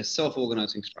they're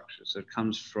self-organizing structures. So it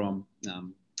comes from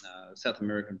South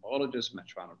American biologist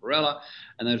Matriana Varela,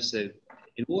 and they've said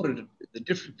the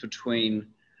difference between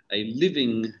a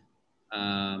living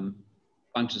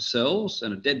bunch of cells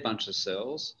and a dead bunch of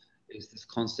cells is this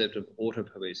concept of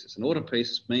autopoiesis. And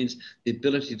autopoiesis means the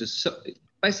ability to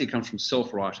basically comes from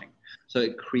self-writing. So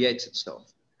it creates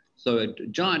itself. So a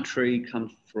giant tree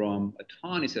comes from a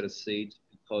tiny set of seeds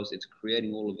because it's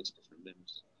creating all of its different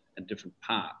limbs and different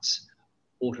parts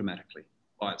automatically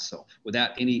by itself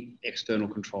without any external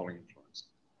controlling influence,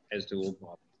 as do all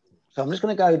biology. So I'm just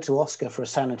going to go to Oscar for a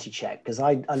sanity check, because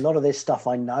a lot of this stuff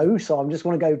I know. So I'm just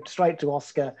going to go straight to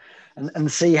Oscar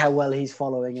and see how well he's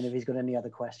following and if he's got any other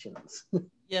questions.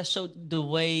 Yeah, so the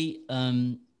way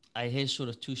I hear sort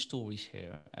of 2 stories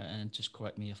here, and just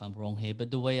correct me if I'm wrong here, but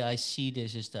the way I see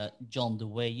this is that, John, the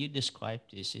way you describe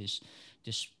this is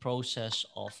this process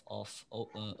of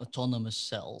autonomous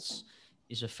cells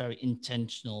is a very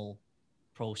intentional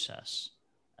process.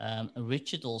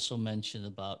 Richard also mentioned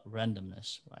about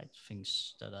randomness, right?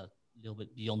 Things that are a little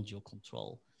bit beyond your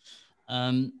control.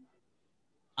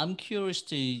 I'm curious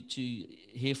to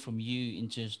hear from you in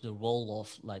terms of the role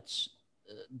of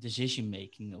decision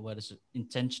making, whether it's an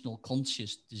intentional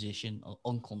conscious decision or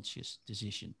unconscious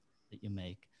decision that you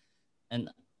make, and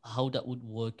how that would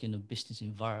work in a business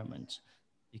environment.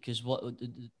 Because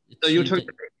so you're talking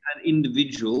about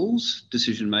individuals'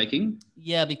 decision making?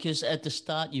 Yeah, because at the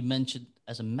start you mentioned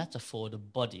as a metaphor the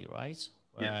body, right?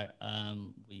 Where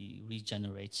we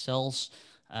regenerate cells,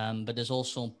 but there's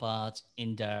also a part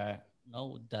in there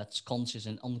that's conscious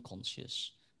and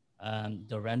unconscious.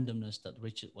 The randomness that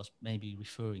Richard was maybe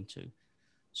referring to.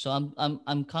 So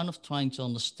I'm kind of trying to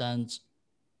understand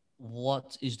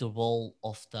what is the role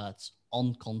of that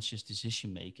unconscious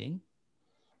decision making,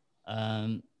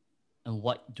 and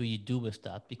what do you do with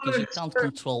that? Because you can't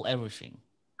control everything.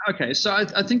 Okay, so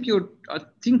I think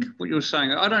what you're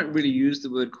saying, I don't really use the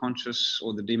word conscious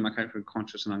or the demarcation between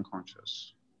conscious and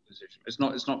unconscious decision. It's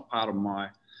not part of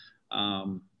my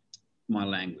my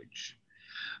language.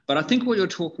 But I think what you're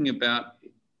talking about,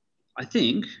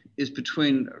 is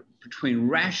between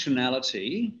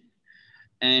rationality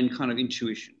and kind of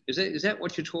intuition. Is that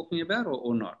what you're talking about,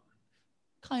 or not?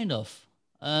 Kind of.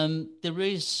 There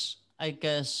is, I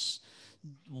guess,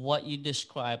 what you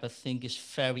describe, I think, is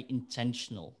very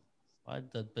intentional, right?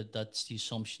 But that's the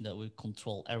assumption that we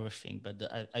control everything. But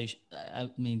I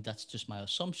mean, that's just my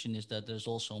assumption, is that there's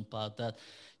also a part that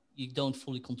you don't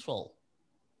fully control.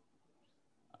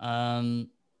 That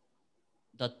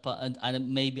part,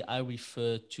 and maybe I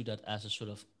refer to that as a sort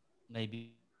of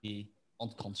maybe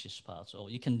unconscious part, or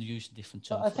you can use a different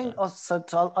term. I think also,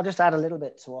 I'll just add a little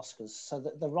bit to Oscar's. So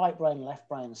the right brain, left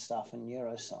brain stuff in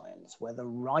neuroscience, where the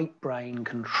right brain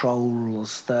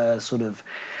controls the sort of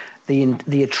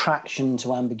the attraction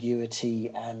to ambiguity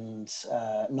and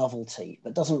novelty,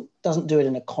 but doesn't do it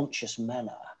in a conscious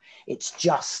manner. It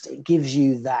gives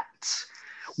you that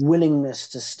willingness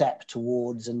to step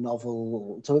towards a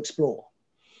novel, to explore.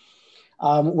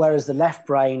 Whereas the left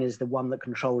brain is the one that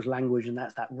controls language, and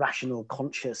that's that rational,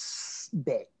 conscious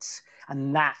bit,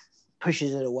 and that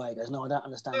pushes it away. Goes, no, I don't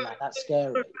understand that. That's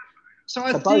scary.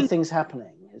 So both things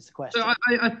happening is the question. So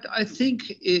I think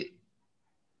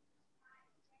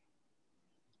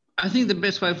the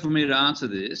best way for me to answer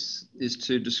this is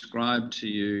to describe to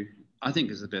you. I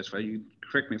think is the best way. You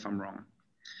correct me if I'm wrong,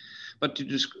 but to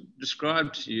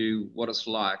describe to you what it's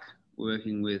like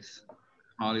working with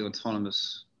highly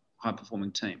autonomous,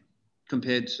 high-performing team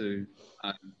compared to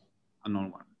a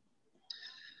non-one.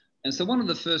 And so one of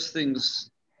the first things,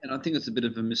 and I think it's a bit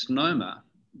of a misnomer,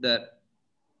 that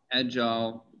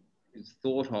agile is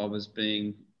thought of as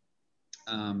being,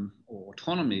 or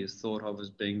autonomy is thought of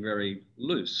as being very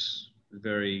loose,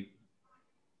 very,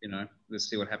 let's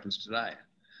see what happens today.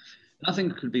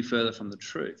 Nothing could be further from the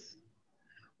truth.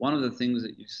 One of the things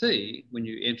that you see when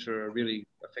you enter a really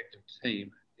effective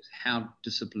team is how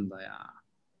disciplined they are.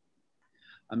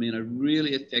 I mean, a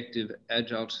really effective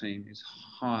agile team is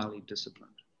highly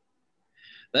disciplined.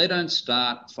 They don't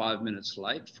start 5 minutes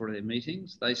late for their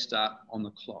meetings. They start on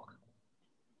the clock.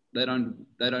 They don't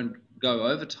go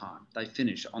overtime. They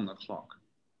finish on the clock.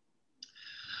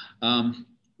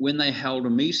 When they held a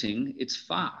meeting, it's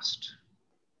fast,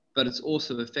 but it's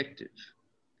also effective.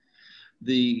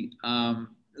 The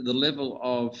level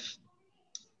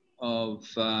of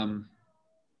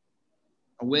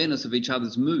awareness of each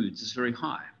other's moods is very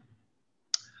high.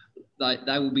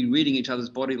 They will be reading each other's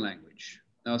body language.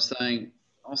 They were saying,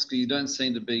 Oscar, you don't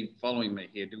seem to be following me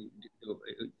here.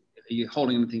 Are you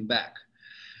holding anything back?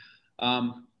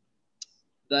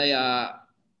 They are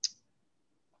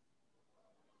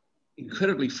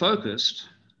incredibly focused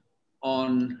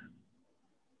on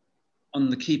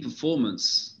the key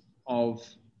performance of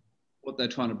what they're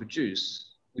trying to produce,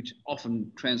 which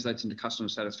often translates into customer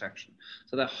satisfaction.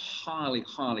 So they're highly,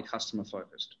 highly customer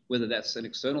focused, whether that's an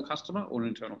external customer or an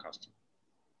internal customer.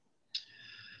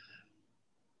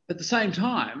 At the same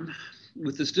time,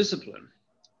 with this discipline,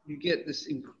 you get this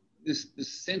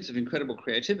sense of incredible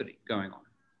creativity going on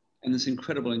and this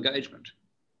incredible engagement.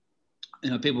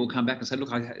 People will come back and say,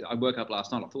 look, I woke up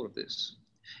last night, I thought of this.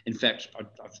 In fact, I'm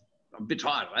a bit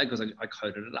tired of it because I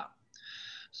coded it up.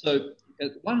 So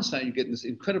at one stage, you get this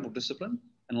incredible discipline,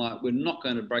 and like, we're not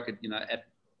going to break it, at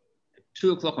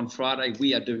 2 o'clock on Friday,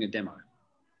 we are doing a demo,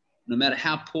 no matter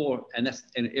how poor, and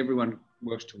everyone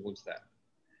works towards that.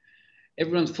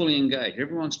 Everyone's fully engaged.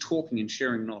 Everyone's talking and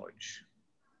sharing knowledge.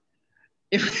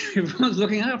 Everyone's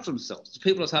looking after themselves.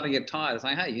 People are starting to get tired of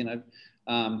saying, hey,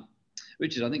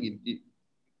 Richard, I think you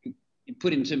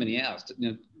put in too many hours.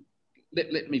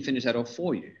 Let me finish that off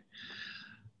for you.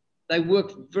 They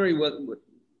work very well,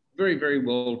 very, very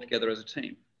well together as a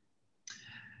team.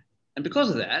 And because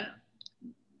of that,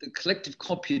 the collective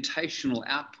computational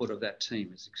output of that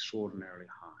team is extraordinarily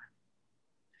high.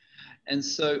 And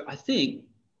so I think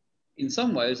in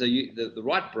some ways, the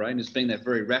right brain is being that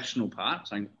very rational part,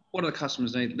 saying, what do the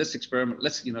customers need? Let's experiment.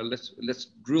 Let's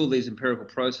drill these empirical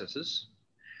processes.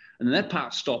 And then that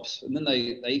part stops, and then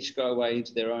they each go away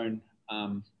into their own,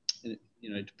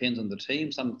 it depends on the team.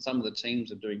 Some of the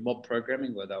teams are doing mob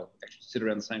programming where they'll actually sit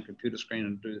around the same computer screen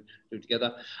and do it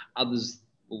together. Others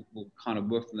will kind of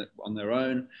work on their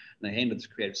own, and they handle this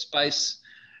creative space,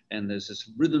 and there's this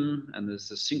rhythm and there's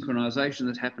this synchronization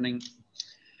that's happening.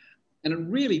 And it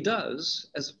really does,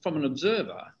 as from an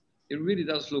observer, it really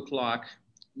does look like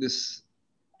this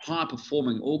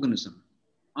high-performing organism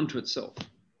unto itself.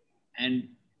 And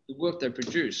the work they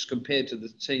produce compared to the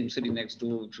team sitting next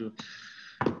door to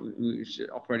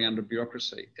operating under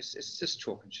bureaucracy, it's just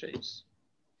chalk and cheese.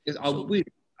 I wish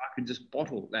I could just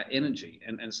bottle that energy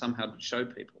and somehow show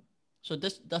people. So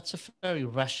that's a very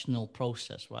rational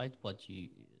process, right? What you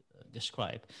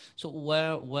describe. So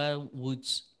where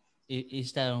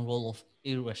is there a role of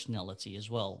irrationality as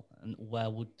well? And where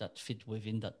would that fit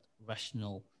within that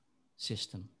rational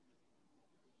system?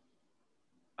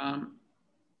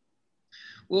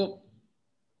 Well,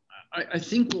 I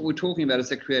think what we're talking about is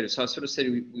that creative. So I sort of said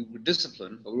we were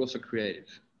disciplined, but we're also creative.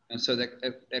 And so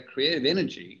that creative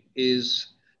energy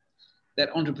is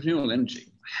that entrepreneurial energy.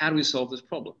 How do we solve this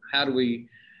problem? How do we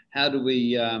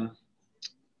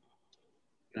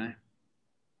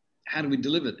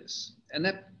deliver this? And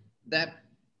that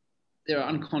there are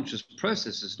unconscious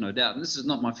processes, no doubt. And this is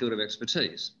not my field of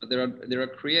expertise, but there are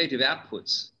creative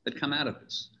outputs that come out of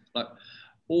this. Like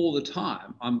all the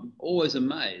time, I'm always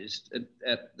amazed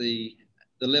at the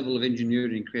level of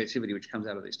ingenuity and creativity which comes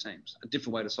out of these teams. A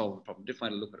different way to solve the problem,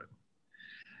 different way to look at it.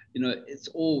 You know, it's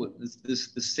all this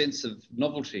sense of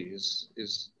novelty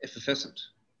is effervescent.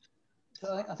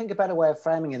 So I think a better way of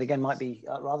framing it again might be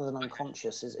rather than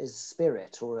unconscious is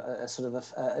spirit, or a sort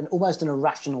of almost an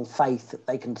irrational faith that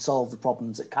they can solve the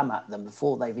problems that come at them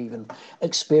before they've even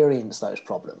experienced those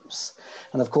problems.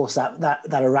 And of course, that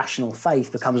irrational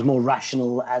faith becomes more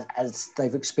rational as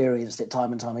they've experienced it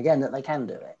time and time again that they can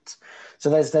do it. So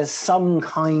there's some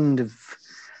kind of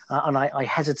and I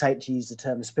hesitate to use the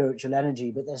term spiritual energy,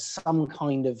 but there's some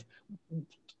kind of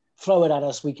throw it at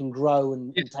us, we can grow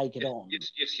and take it on.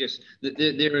 Yes.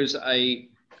 There is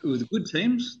with good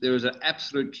teams, there is an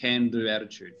absolute can-do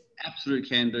attitude. Absolute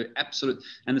can-do, absolute,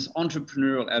 and this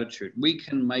entrepreneurial attitude. We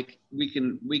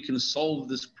can solve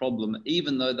this problem,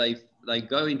 even though they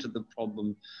go into the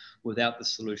problem without the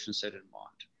solution set in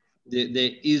mind.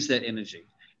 There is that energy,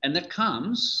 and that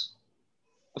comes,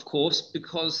 of course,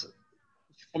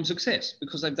 from success,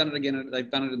 because they've done it again. They've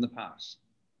done it in the past.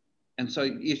 And so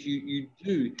if you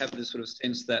do have this sort of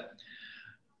sense that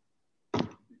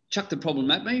chuck the problem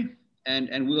at me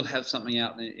and we'll have something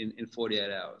out in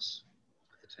 48 hours.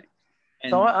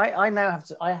 And so I now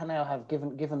have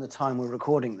given the time we're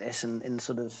recording this in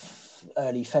sort of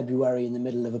early February in the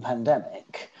middle of a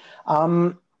pandemic,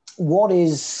 what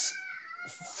is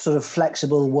sort of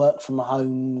flexible work from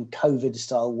home, COVID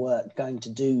style work going to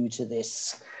do to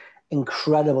this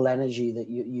incredible energy that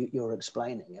you're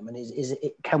explaining? I mean,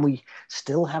 can we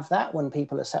still have that when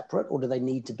people are separate, or do they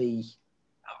need to be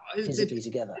physically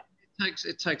together?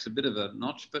 It takes a bit of a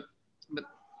notch, but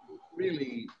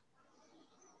really,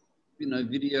 you know,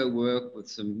 video work with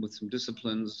some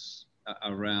disciplines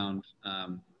around,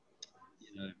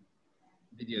 you know,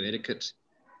 video etiquette.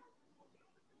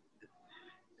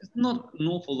 There's not an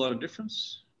awful lot of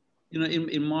difference. You know,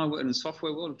 in my work, in the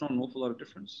software world, it's not an awful lot of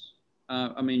difference.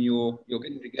 I mean, you're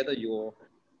getting together, in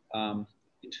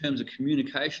terms of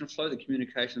communication flow, the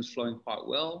communication is flowing quite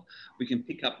well. We can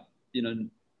pick up, you know,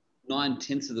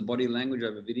 9/10 of the body language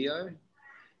over video.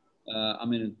 I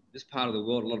mean, in this part of the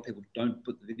world, a lot of people don't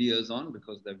put the videos on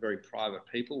because they're very private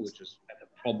people, which is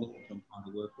a problem which I'm trying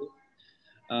to work with.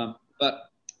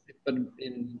 But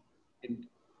in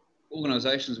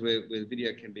organizations where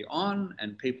video can be on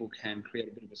and people can create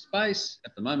a bit of a space.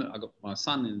 At the moment, I got my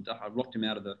son and I locked him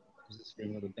out of this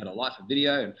room with a better light for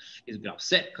video, and he's a bit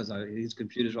upset because his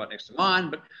computer's right next to mine.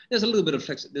 But there's a little bit of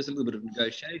there's a little bit of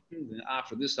negotiation. And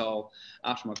after this,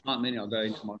 after my client meeting, I'll go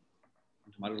into my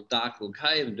little dark little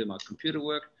cave and do my computer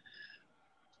work.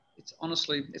 It's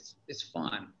honestly, it's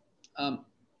fine.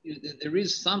 You know, there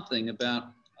is something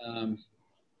about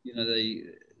you know,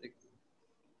 the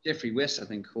Jeffrey West, I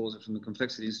think, calls it, from the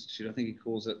Complexity Institute. I think he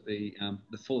calls it the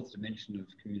fourth dimension of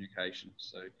communication.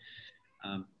 So,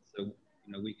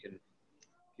 you know,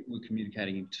 we're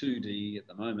communicating in 2D at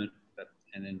the moment,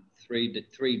 and then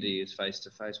 3D is face to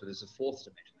face. But there's a fourth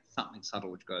dimension, something subtle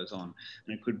which goes on,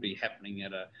 and it could be happening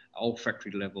at a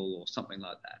olfactory level or something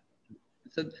like that.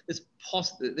 So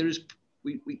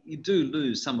you do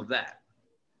lose some of that,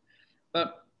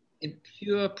 but in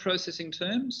pure processing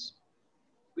terms,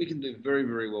 we can do very,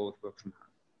 very well with work from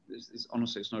home.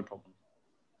 Honestly, it's no problem.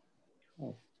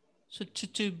 Cool. So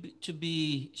to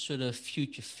be sort of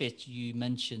future fit, you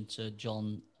mentioned,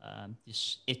 John,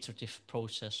 this iterative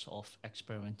process of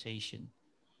experimentation.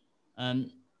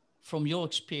 From your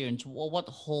experience, what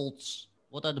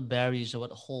are the barriers, or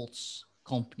what holds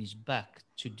companies back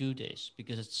to do this?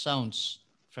 Because it sounds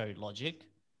very logic,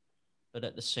 but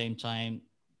at the same time,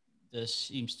 there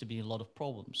seems to be a lot of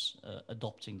problems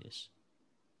adopting this.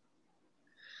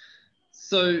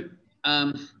 So,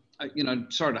 you know,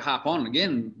 sorry to harp on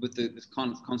again with this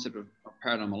concept of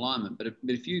paradigm alignment, but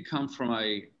if you come from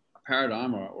a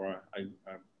paradigm or a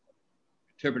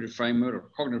interpretive framework or a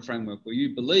cognitive framework where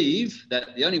you believe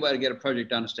that the only way to get a project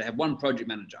done is to have one project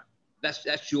manager,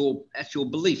 that's your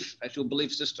belief, that's your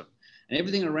belief system, and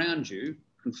everything around you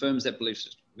confirms that belief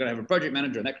system. You've got to have a project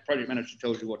manager, and that project manager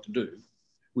tells you what to do,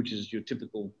 which is your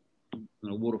typical, you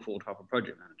know, waterfall type of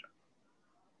project manager.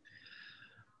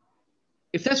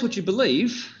 If that's what you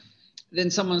believe, then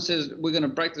someone says, we're going to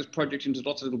break this project into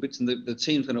lots of little bits and the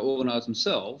team's going to organize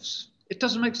themselves. It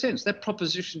doesn't make sense. That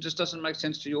proposition just doesn't make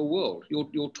sense to your world.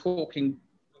 You're talking,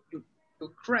 you're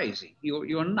crazy.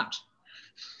 You're a nut.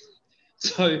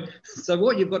 So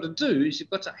what you've got to do is you've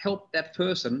got to help that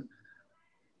person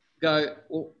go,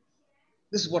 well,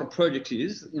 this is what a project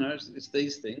is, you know, it's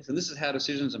these things, and this is how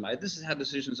decisions are made. This is how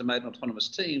decisions are made in autonomous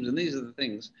teams, and these are the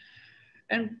things.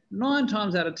 And 9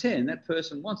 times out of 10, that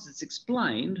person, once it's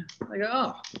explained, they go,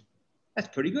 oh, that's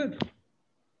pretty good.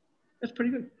 That's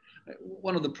pretty good.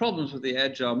 One of the problems with the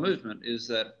agile movement is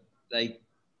that I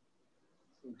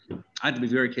have to be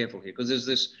very careful here, because there's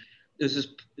this,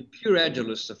 the pure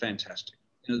agilists are fantastic.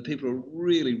 You know, the people are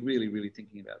really, really, really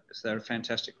thinking about this. They're a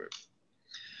fantastic group.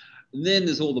 And then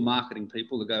there's all the marketing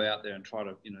people that go out there and try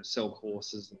to, you know, sell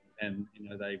courses, and you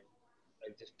know, they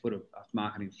just put a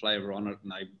marketing flavour on it,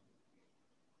 and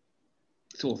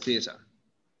it's all theatre.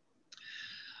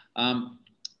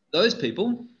 Those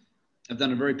people have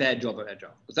done a very bad job at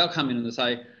agile, because they'll come in and they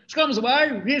say, Scrum's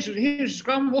away, here's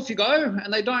Scrum, off you go,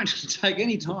 and they don't take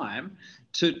any time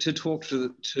to talk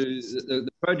to the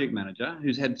project manager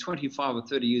who's had 25 or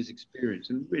 30 years experience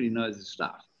and really knows his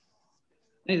stuff.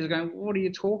 And he's going, what are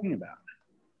you talking about?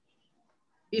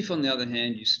 If, on the other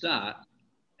hand, you start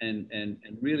and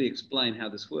really explain how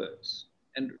this works,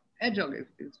 and agile,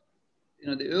 you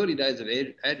know, the early days of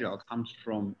agile comes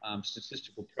from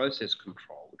statistical process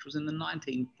control, which was in the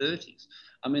 1930s.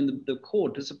 I mean, the core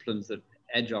disciplines that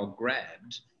agile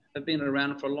grabbed have been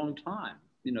around for a long time.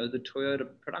 You know, the Toyota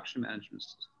production management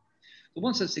system. But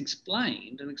once it's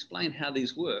explained how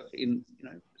these work, you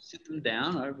know, sit them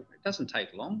down over, it doesn't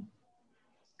take long.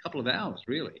 Couple of hours,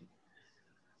 really.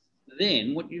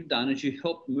 Then what you've done is you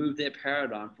help move their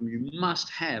paradigm from you must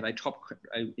have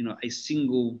a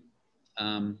single,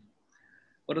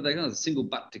 what are they going to, a single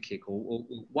butt to kick, or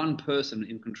one person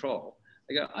in control.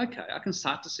 They go, okay, I can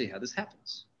start to see how this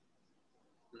happens.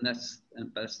 And that's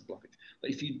the blockage.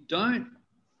 But if you don't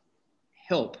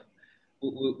help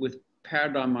with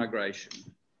paradigm migration,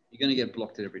 you're going to get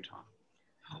blocked at every time.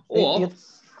 Or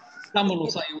someone will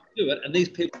say you'll do it, and these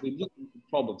people will be looking for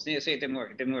problems. Yeah, see, it didn't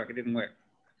work, it didn't work, it didn't work.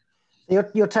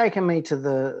 You're taking me to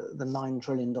the $9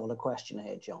 trillion question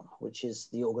here, John, which is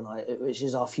which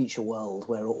is our future world,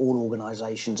 where all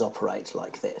organisations operate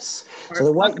like this. So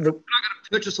the way, can I get a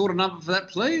purchase order number for that,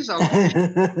 please?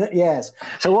 Yes.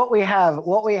 So what we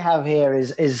have here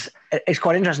is it's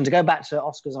quite interesting. To go back to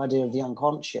Oscar's idea of the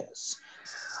unconscious,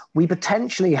 we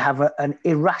potentially have an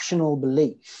irrational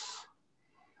belief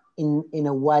in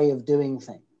a way of doing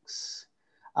things,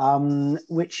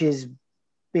 which is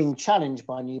being challenged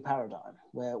by a new paradigm,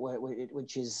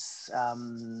 which is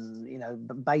you know,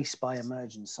 based by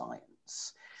emergent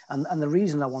science. And the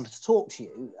reason I wanted to talk to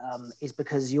you is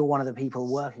because you're one of the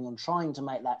people working on trying to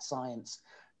make that science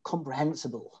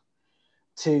comprehensible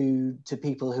to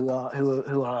people who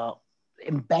are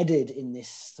embedded in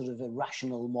this sort of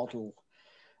irrational model.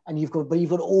 And you've got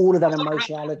all of that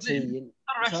emotionality. It's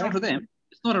not irrational to them.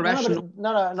 It's not irrational.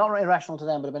 No, not irrational to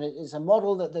them, but it's a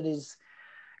model that is,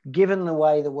 given the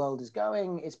way the world is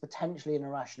going, it's potentially an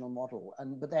irrational model.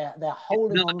 But they're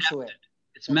holding on to it.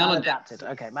 It's maladapted.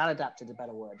 Okay, maladapted is a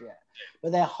better word, yeah.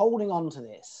 But they're holding on to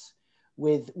this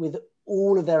with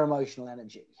all of their emotional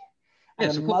energy.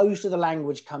 And yes, most of the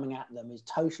language coming at them is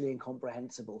totally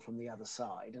incomprehensible from the other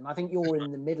side. And I think you're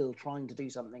in the middle trying to do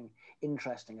something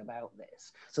interesting about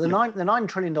this. So the $9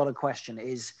 trillion question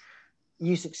is,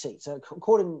 you succeed. So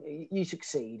you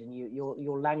succeed, and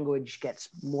your language gets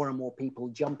more and more people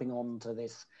jumping onto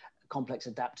this complex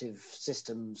adaptive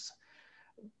systems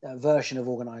version of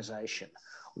organization.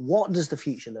 What does the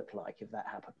future look like if that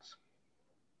happens?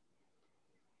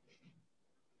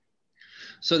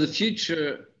 So the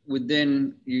future would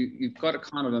then, you've got to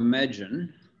kind of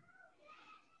imagine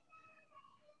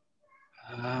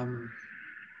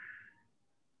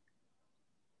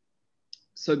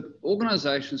so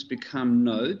organizations become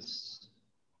nodes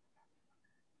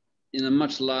in a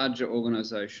much larger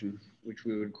organization, which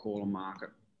we would call a market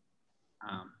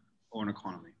or an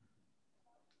economy.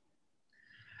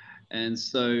 And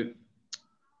so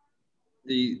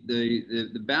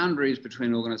the boundaries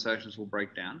between organizations will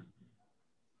break down.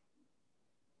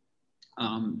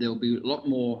 There'll be a lot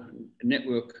more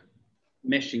network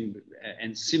meshing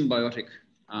and symbiotic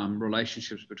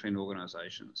relationships between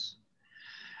organizations,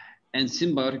 and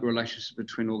symbiotic relationships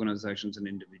between organizations and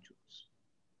individuals.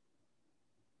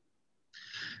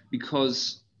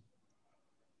 Because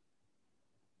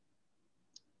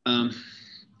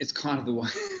it's kind of the way,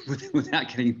 without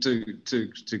getting too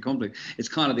complex, it's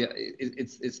kind of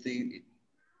it's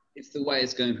the way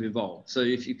it's going to evolve. So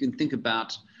if you can think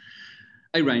about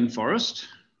a rainforest,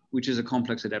 which is a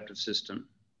complex adaptive system.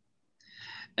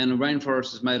 And a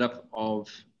rainforest is made up of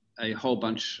a whole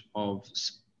bunch of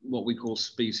what we call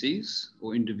species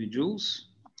or individuals.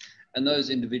 And those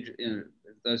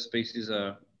species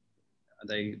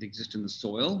they exist in the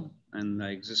soil, and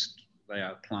they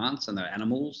are plants, and they're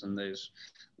animals, and they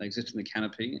exist in the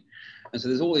canopy. And so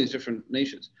there's all these different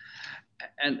niches.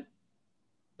 And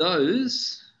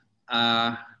those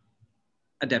are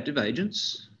adaptive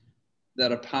agents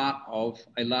that are part of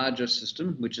a larger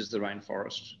system, which is the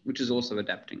rainforest, which is also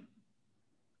adapting.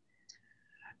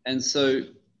 And so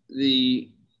the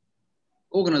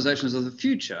organizations of the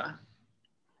future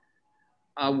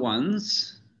are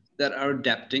ones that are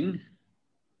adapting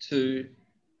to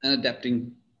an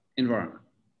adapting environment,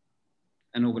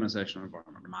 an organizational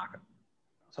environment, a market.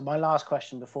 So my last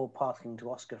question before passing to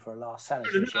Oscar for a last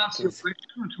sanity Did it check answer your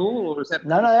question at all, or is that...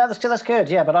 No, that's good.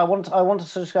 Yeah, but I want to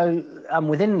sort of go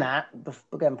within that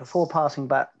again before passing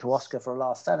back to Oscar for a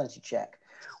last sanity check.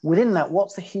 Within that,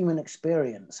 what's the human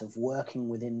experience of working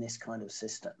within this kind of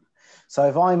system? So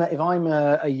if I'm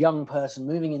a young person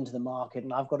moving into the market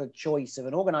and I've got a choice of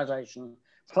an organization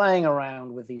playing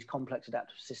around with these complex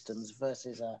adaptive systems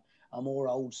versus a more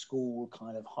old school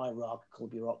kind of hierarchical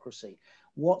bureaucracy,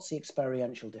 what's the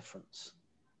experiential difference?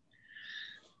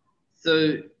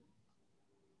 So,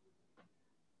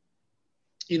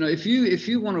 you know, if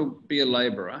you want to be a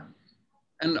labourer,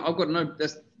 and I've got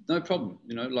that's no problem,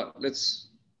 you know, like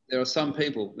there are some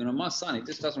people, you know, my son, he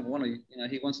just doesn't want to, you know,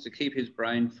 he wants to keep his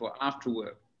brain for after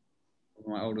work,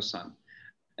 my older son.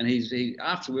 And he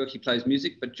after work, he plays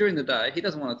music, but during the day, he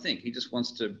doesn't want to think. He just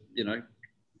wants to, you know,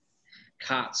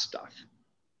 cart stuff.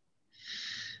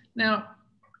 Now,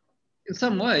 in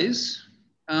some ways,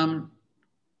 a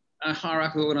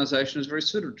hierarchical organization is very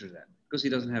suited to that because he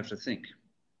doesn't have to think.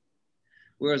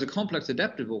 Whereas a complex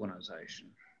adaptive organization,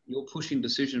 you're pushing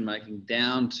decision-making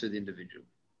down to the individual.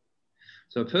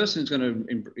 So a person who's going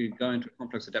to go into a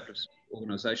complex adaptive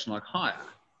organization like Hire,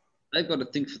 they've got to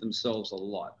think for themselves a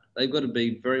lot. They've got to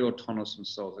be very autonomous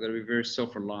themselves. They've got to be very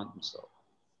self-reliant themselves.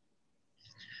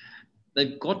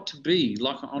 They've got to be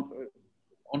like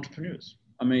entrepreneurs.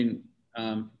 I mean,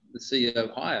 the CEO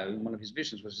of Hire, one of his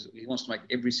visions was he wants to make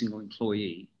every single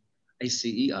employee a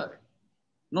CEO.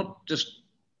 Not just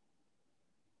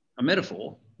a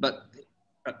metaphor, but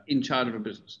in charge of a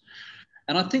business.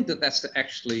 And I think that that's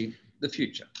actually the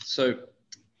future. So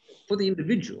for the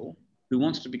individual who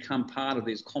wants to become part of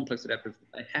these complex adaptive,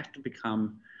 they have to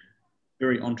become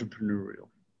very entrepreneurial.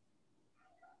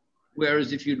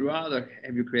 Whereas if you'd rather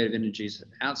have your creative energies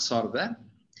outside of that,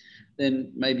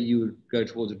 then maybe you would go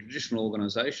towards a traditional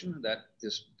organization that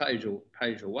just pays your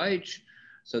wage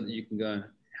so that you can go and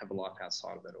have a life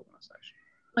outside of that organization.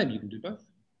 Maybe you can do both,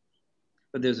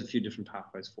 but there's a few different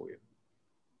pathways for you.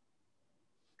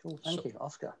 Cool, thank you,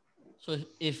 Oscar. So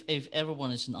if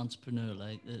everyone is an entrepreneur,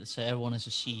 like say everyone is a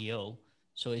CEO,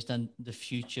 so is then the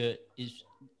future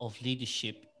of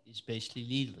leadership is basically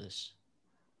leaderless.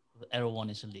 Everyone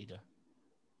is a leader.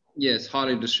 Yes,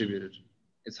 highly distributed.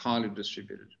 It's highly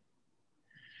distributed.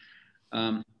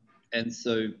 And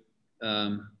so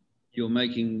you're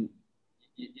making,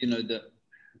 you know,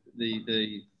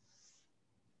 the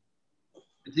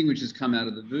thing which has come out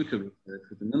of the VUCA research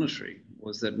with the military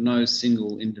was that no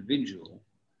single individual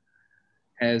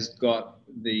has got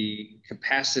the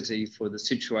capacity for the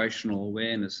situational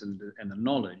awareness and the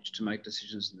knowledge to make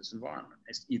decisions in this environment.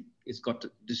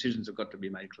 Decisions have got to be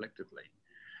made collectively.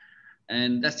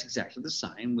 And that's exactly the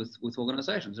same with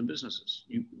organizations and businesses.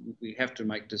 We have to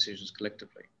make decisions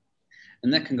collectively.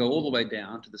 And that can go all the way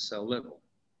down to the cell level.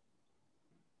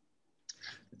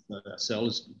 A cell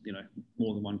is, you know,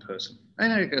 more than one person.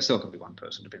 And a cell could be one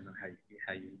person, depending on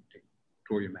how you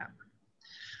draw your map.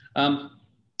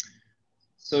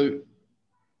 So,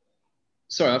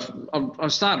 sorry, I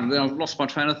started and I've lost my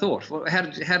train of thought. How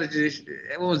did you?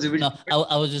 What was the original? No,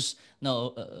 I was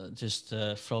just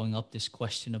throwing up this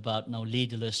question about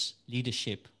leaderless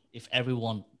leadership. If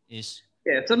everyone is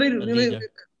so leader.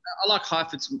 I like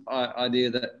Heifetz's idea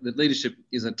that leadership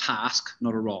is a task,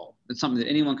 not a role. It's something that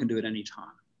anyone can do at any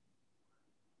time,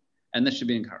 and that should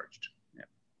be encouraged. Yeah.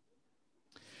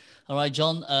 All right,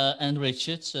 John and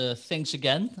Richard, thanks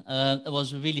again. It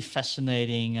was a really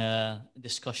fascinating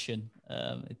discussion.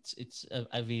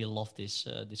 I really love this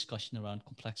discussion around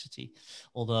complexity,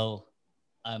 although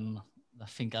I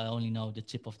think I only know the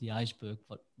tip of the iceberg,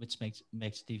 which makes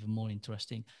it even more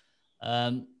interesting.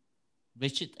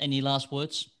 Richard, any last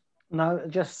words? No,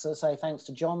 just to say thanks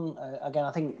to John. Again,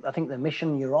 I think the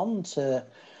mission you're on to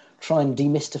try and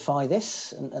demystify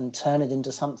this and turn it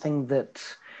into something that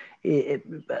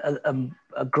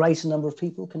a greater number of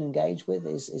people can engage with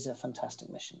is a fantastic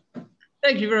mission.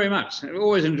 Thank you very much.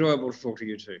 Always enjoyable to talk to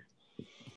you too.